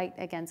to fight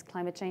against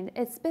climate change.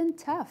 It's been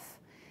tough.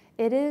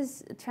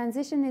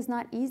 Transition is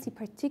not easy,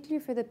 particularly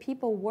for the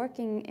people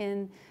working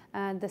in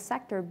the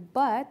sector,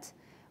 but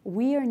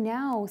we are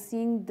now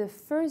seeing the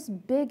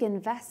first big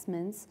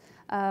investments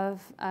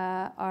of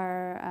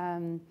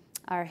our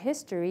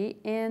history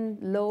in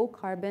low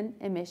carbon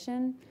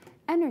emission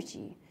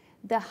energy.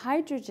 The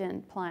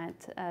hydrogen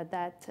plant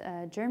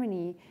that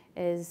Germany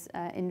is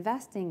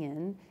investing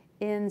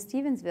in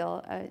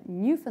Stevensville,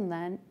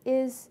 Newfoundland,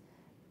 is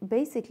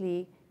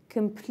basically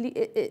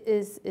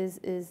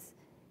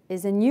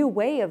is a new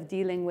way of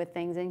dealing with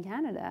things in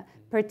Canada,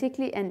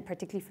 particularly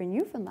for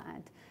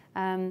Newfoundland.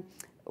 And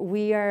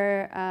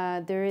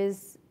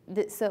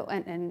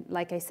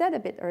like I said a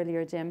bit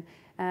earlier, Jim,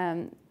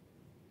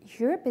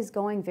 Europe is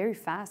going very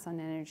fast on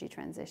energy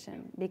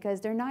transition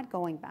because they're not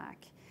going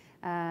back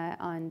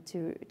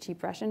onto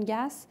cheap Russian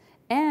gas,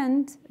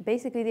 and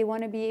basically they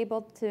want to be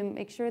able to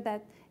make sure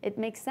that it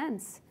makes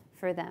sense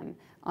for them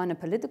on a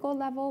political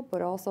level,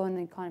 but also on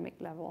an economic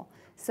level.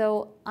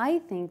 So I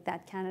think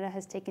that Canada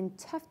has taken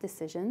tough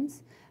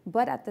decisions,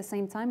 but at the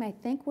same time, I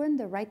think we're in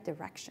the right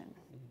direction.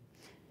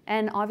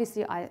 And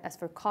obviously, as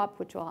for COP,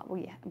 which will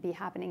be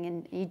happening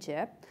in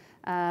Egypt,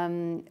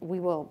 we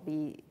will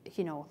be,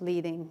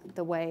 leading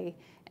the way,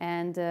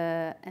 and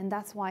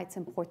that's why it's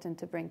important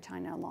to bring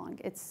China along.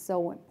 It's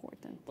so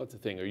important. What's the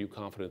thing? Are you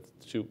confident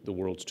the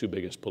world's two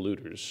biggest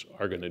polluters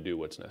are going to do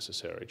what's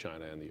necessary,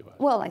 China and the U.S.?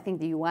 Well, I think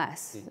the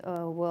U.S.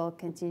 Will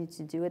continue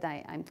to do it.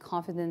 I'm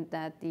confident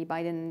that the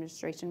Biden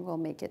administration will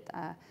make it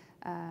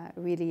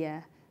really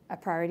a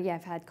priority.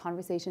 I've had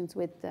conversations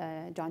with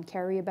John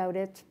Kerry about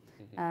it.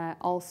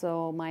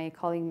 Also, my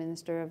colleague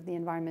Minister of the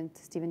Environment,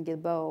 Stephen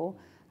Guilbeault,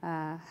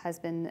 has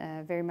been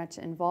very much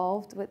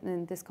involved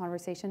in this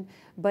conversation.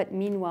 But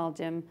meanwhile,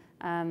 Jim,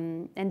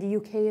 and the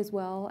UK as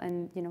well,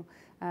 and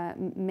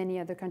many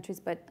other countries.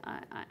 But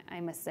I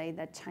must say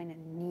that China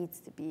needs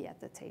to be at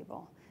the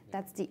table.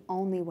 That's the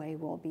only way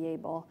we'll be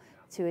able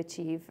to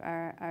achieve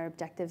our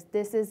objectives.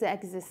 This is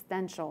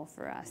existential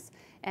for us,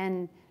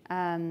 and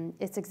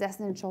it's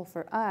existential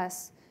for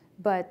us.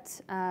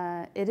 But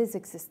it is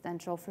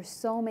existential for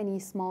so many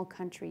small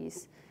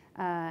countries.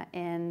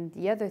 And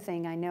the other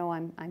thing, I know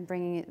I'm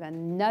bringing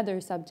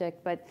another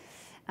subject, but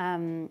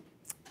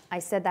I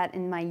said that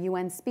in my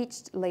UN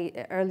speech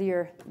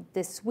earlier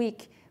this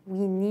week,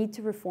 we need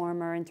to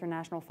reform our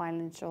international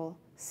financial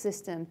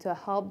system to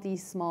help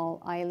these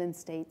small island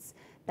states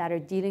that are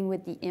dealing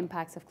with the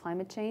impacts of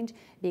climate change.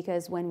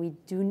 Because when we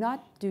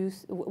don't do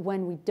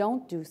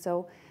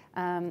so,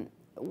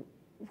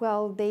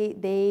 well, they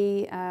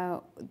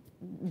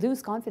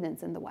lose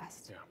confidence in the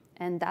West,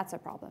 and that's a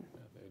problem.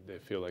 They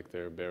feel like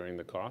they're bearing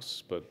the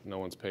costs, but no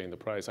one's paying the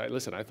price. I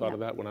thought of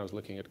that when I was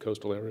looking at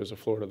coastal areas of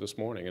Florida this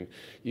morning, and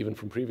even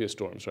from previous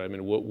storms, right? I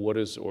mean, what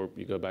is, or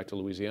you go back to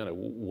Louisiana,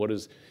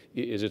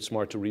 is it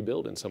smart to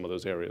rebuild in some of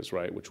those areas,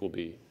 right, which will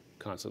be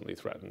constantly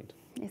threatened?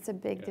 It's a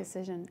big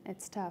decision.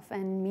 It's tough,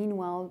 and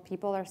meanwhile,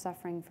 people are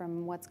suffering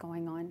from what's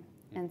going on.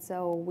 And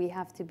so we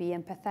have to be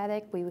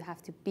empathetic, we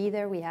have to be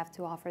there, we have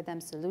to offer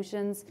them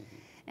solutions,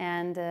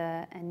 and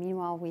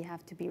meanwhile, we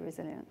have to be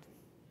resilient.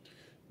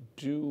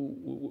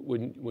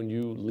 When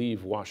you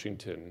leave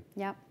Washington,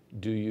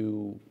 did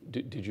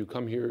you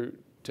come here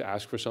to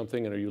ask for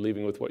something, and are you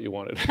leaving with what you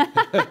wanted?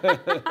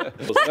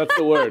 That's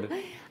the word.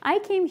 I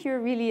came here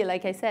really,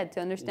 like I said, to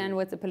understand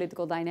what the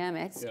political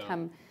dynamics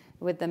come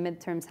with the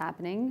midterms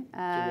happening.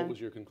 So what was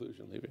your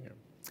conclusion leaving here?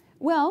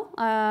 Well,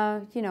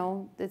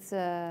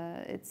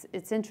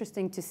 it's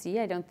interesting to see.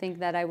 I don't think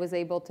that I was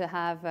able to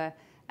have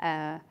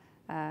a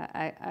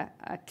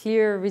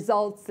clear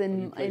results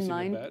in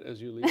mind. A bet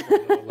as you leave?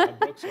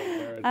 Ladbrokes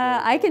or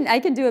I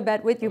can do a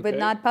bet with you, but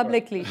not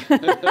publicly.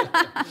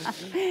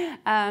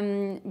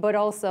 But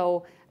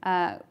also,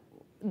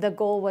 the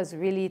goal was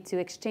really to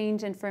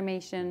exchange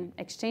information,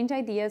 exchange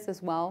ideas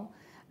as well,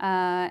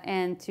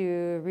 and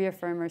to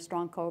reaffirm our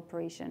strong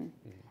cooperation.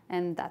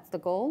 And that's the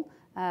goal.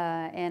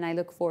 And I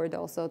look forward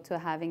also to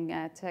having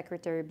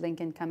Secretary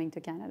Blinken coming to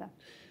Canada.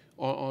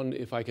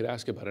 If I could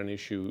ask about an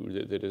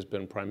issue that has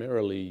been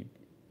primarily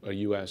a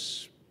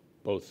U.S.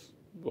 both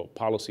well,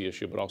 policy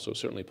issue, but also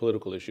certainly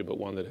political issue, but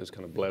one that has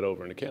kind of bled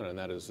over into Canada, and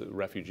that is the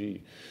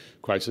refugee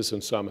crisis.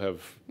 And some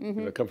have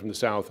come from the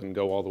south and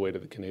go all the way to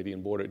the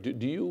Canadian border.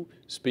 Do you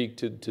speak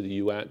to the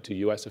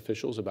U.S.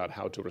 officials about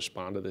how to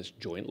respond to this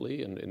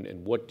jointly,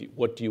 and what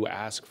do you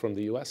ask from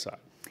the U.S. side?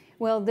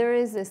 Well, there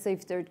is a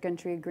safe third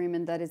country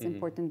agreement that is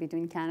important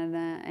between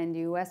Canada and the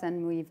U.S.,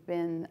 and we've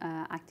been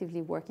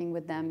actively working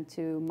with them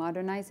to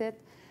modernize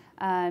it.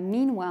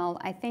 Meanwhile,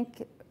 I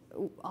think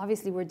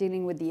obviously we're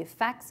dealing with the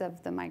effects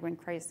of the migrant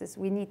crisis.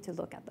 We need to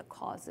look at the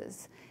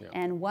causes. Yeah.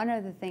 And one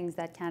of the things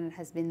that Canada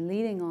has been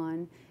leading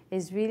on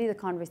is really the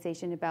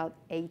conversation about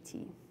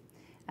Haiti.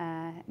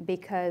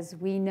 Because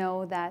we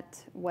know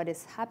that what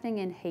is happening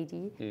in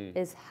Haiti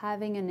is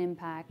having an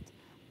impact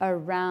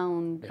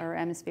around our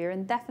hemisphere,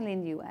 and definitely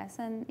in the US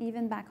and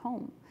even back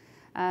home.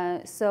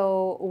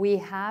 So we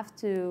have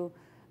to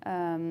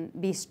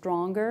be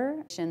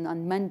stronger.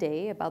 On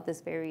Monday about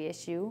this very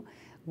issue,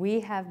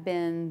 we have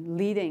been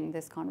leading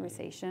this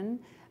conversation,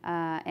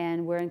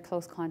 and we're in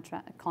close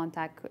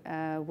contact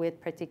with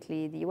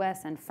particularly the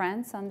US and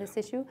France on this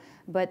issue.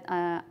 But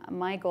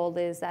my goal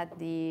is at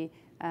the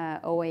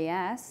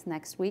OAS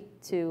next week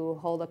to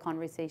hold a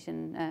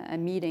conversation, a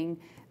meeting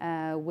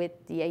with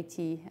the AT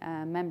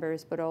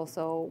members, but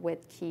also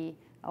with key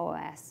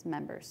OAS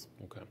members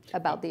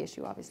about the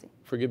issue, obviously.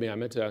 Forgive me, I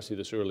meant to ask you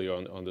this earlier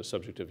on the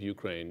subject of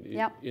Ukraine.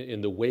 Yep.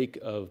 In the wake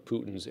of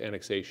Putin's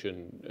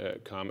annexation,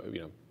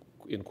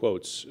 in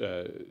quotes,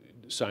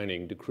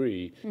 signing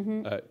decree,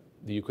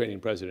 the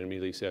Ukrainian president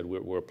immediately said,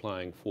 we're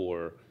applying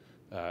for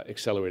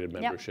accelerated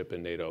membership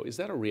in NATO. Is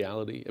that a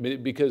reality? I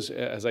mean, because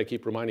as I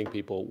keep reminding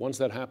people, once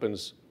that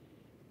happens,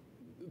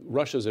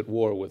 Russia's at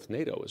war with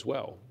NATO as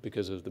well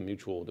because of the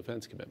mutual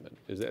defense commitment.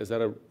 Is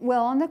that a...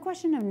 Well, on the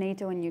question of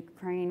NATO and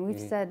Ukraine, we've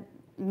said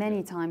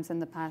many times in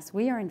the past,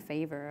 we are in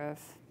favor of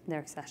their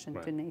accession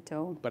to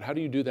NATO. But how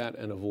do you do that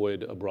and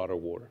avoid a broader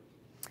war?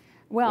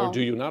 Well, or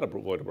do you not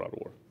avoid a broader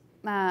war?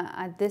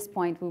 At this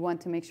point, we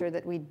want to make sure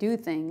that we do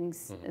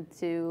things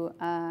to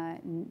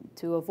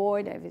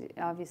avoid,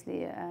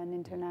 obviously, an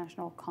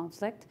international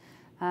conflict.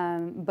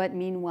 But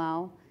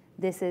meanwhile,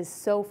 this is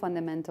so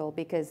fundamental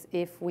because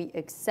if we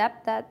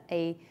accept that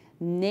a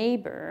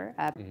neighbor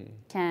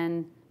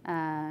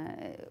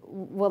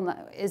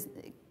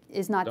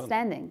is not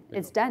standing,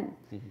 it's done.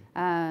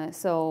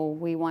 So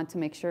we want to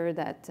make sure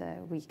that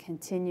we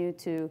continue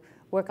to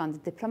work on the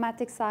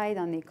diplomatic side,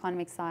 on the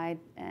economic side,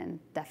 and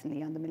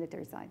definitely on the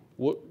military side.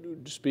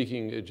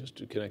 Speaking,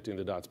 just connecting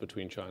the dots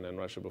between China and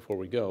Russia before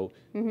we go,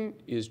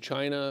 is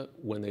China,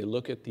 when they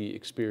look at the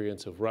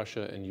experience of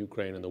Russia and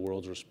Ukraine and the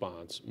world's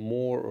response,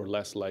 more or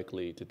less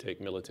likely to take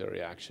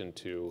military action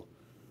to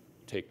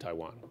take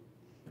Taiwan?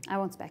 I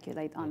won't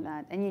speculate on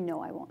that, and you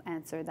know I won't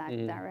answer that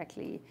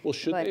directly. Well,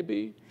 should they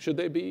be? Should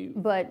they be?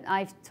 But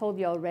I've told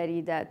you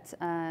already that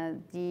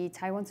the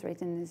Taiwan Strait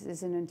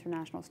is an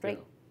international strait.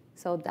 Yeah.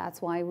 So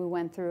that's why we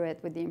went through it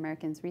with the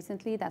Americans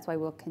recently. That's why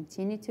we'll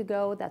continue to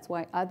go. That's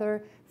why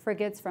other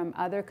frigates from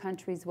other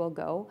countries will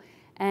go.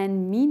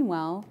 And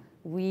meanwhile,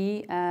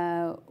 we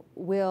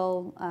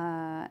will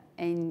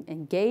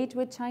engage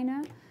with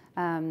China,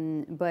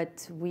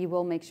 but we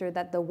will make sure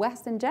that the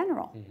West in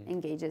general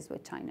engages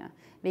with China,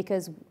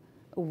 because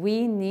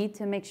we need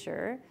to make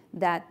sure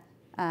that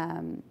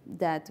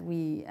that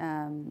we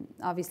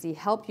obviously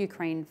help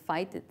Ukraine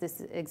fight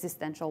this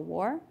existential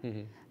war,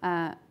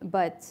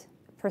 but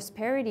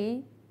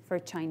prosperity for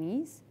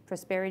Chinese,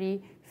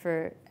 prosperity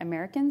for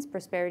Americans,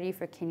 prosperity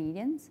for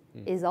Canadians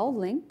is all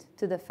linked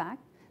to the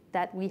fact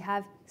that we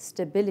have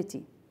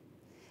stability.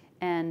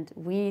 And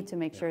we need to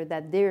make sure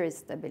that there is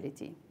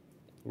stability.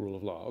 Rule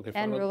of law. Okay.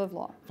 And rule of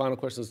law. Final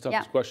question, the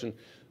toughest question.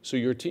 So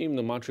your team,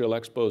 the Montreal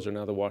Expos, are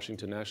now the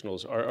Washington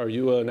Nationals. Are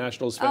you a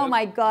Nationals fan? Oh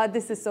my God,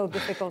 this is so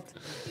difficult.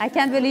 I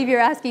can't believe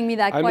you're asking me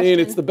that question. I mean,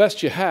 it's the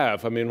best you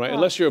have. I mean, right?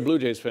 Unless you're a Blue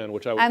Jays fan,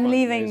 which I would I'm find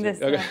leaving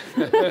amazing.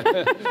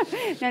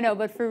 this. No,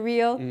 but for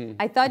real,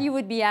 I thought you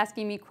would be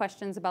asking me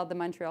questions about the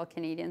Montreal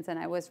Canadiens, and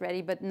I was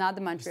ready, but not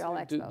the Montreal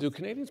Expos. Do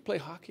Canadians play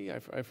hockey? I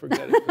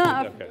forget it.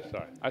 Okay,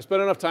 sorry. I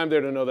spent enough time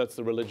there to know that's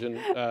the religion.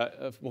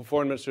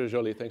 Foreign Minister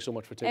Joly, thanks so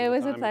much for taking the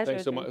time. It was a pleasure.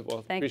 Thanks so much. Well,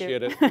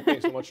 appreciate it.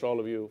 Thanks so much to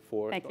all of you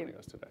for joining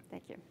us today.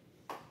 Thank you.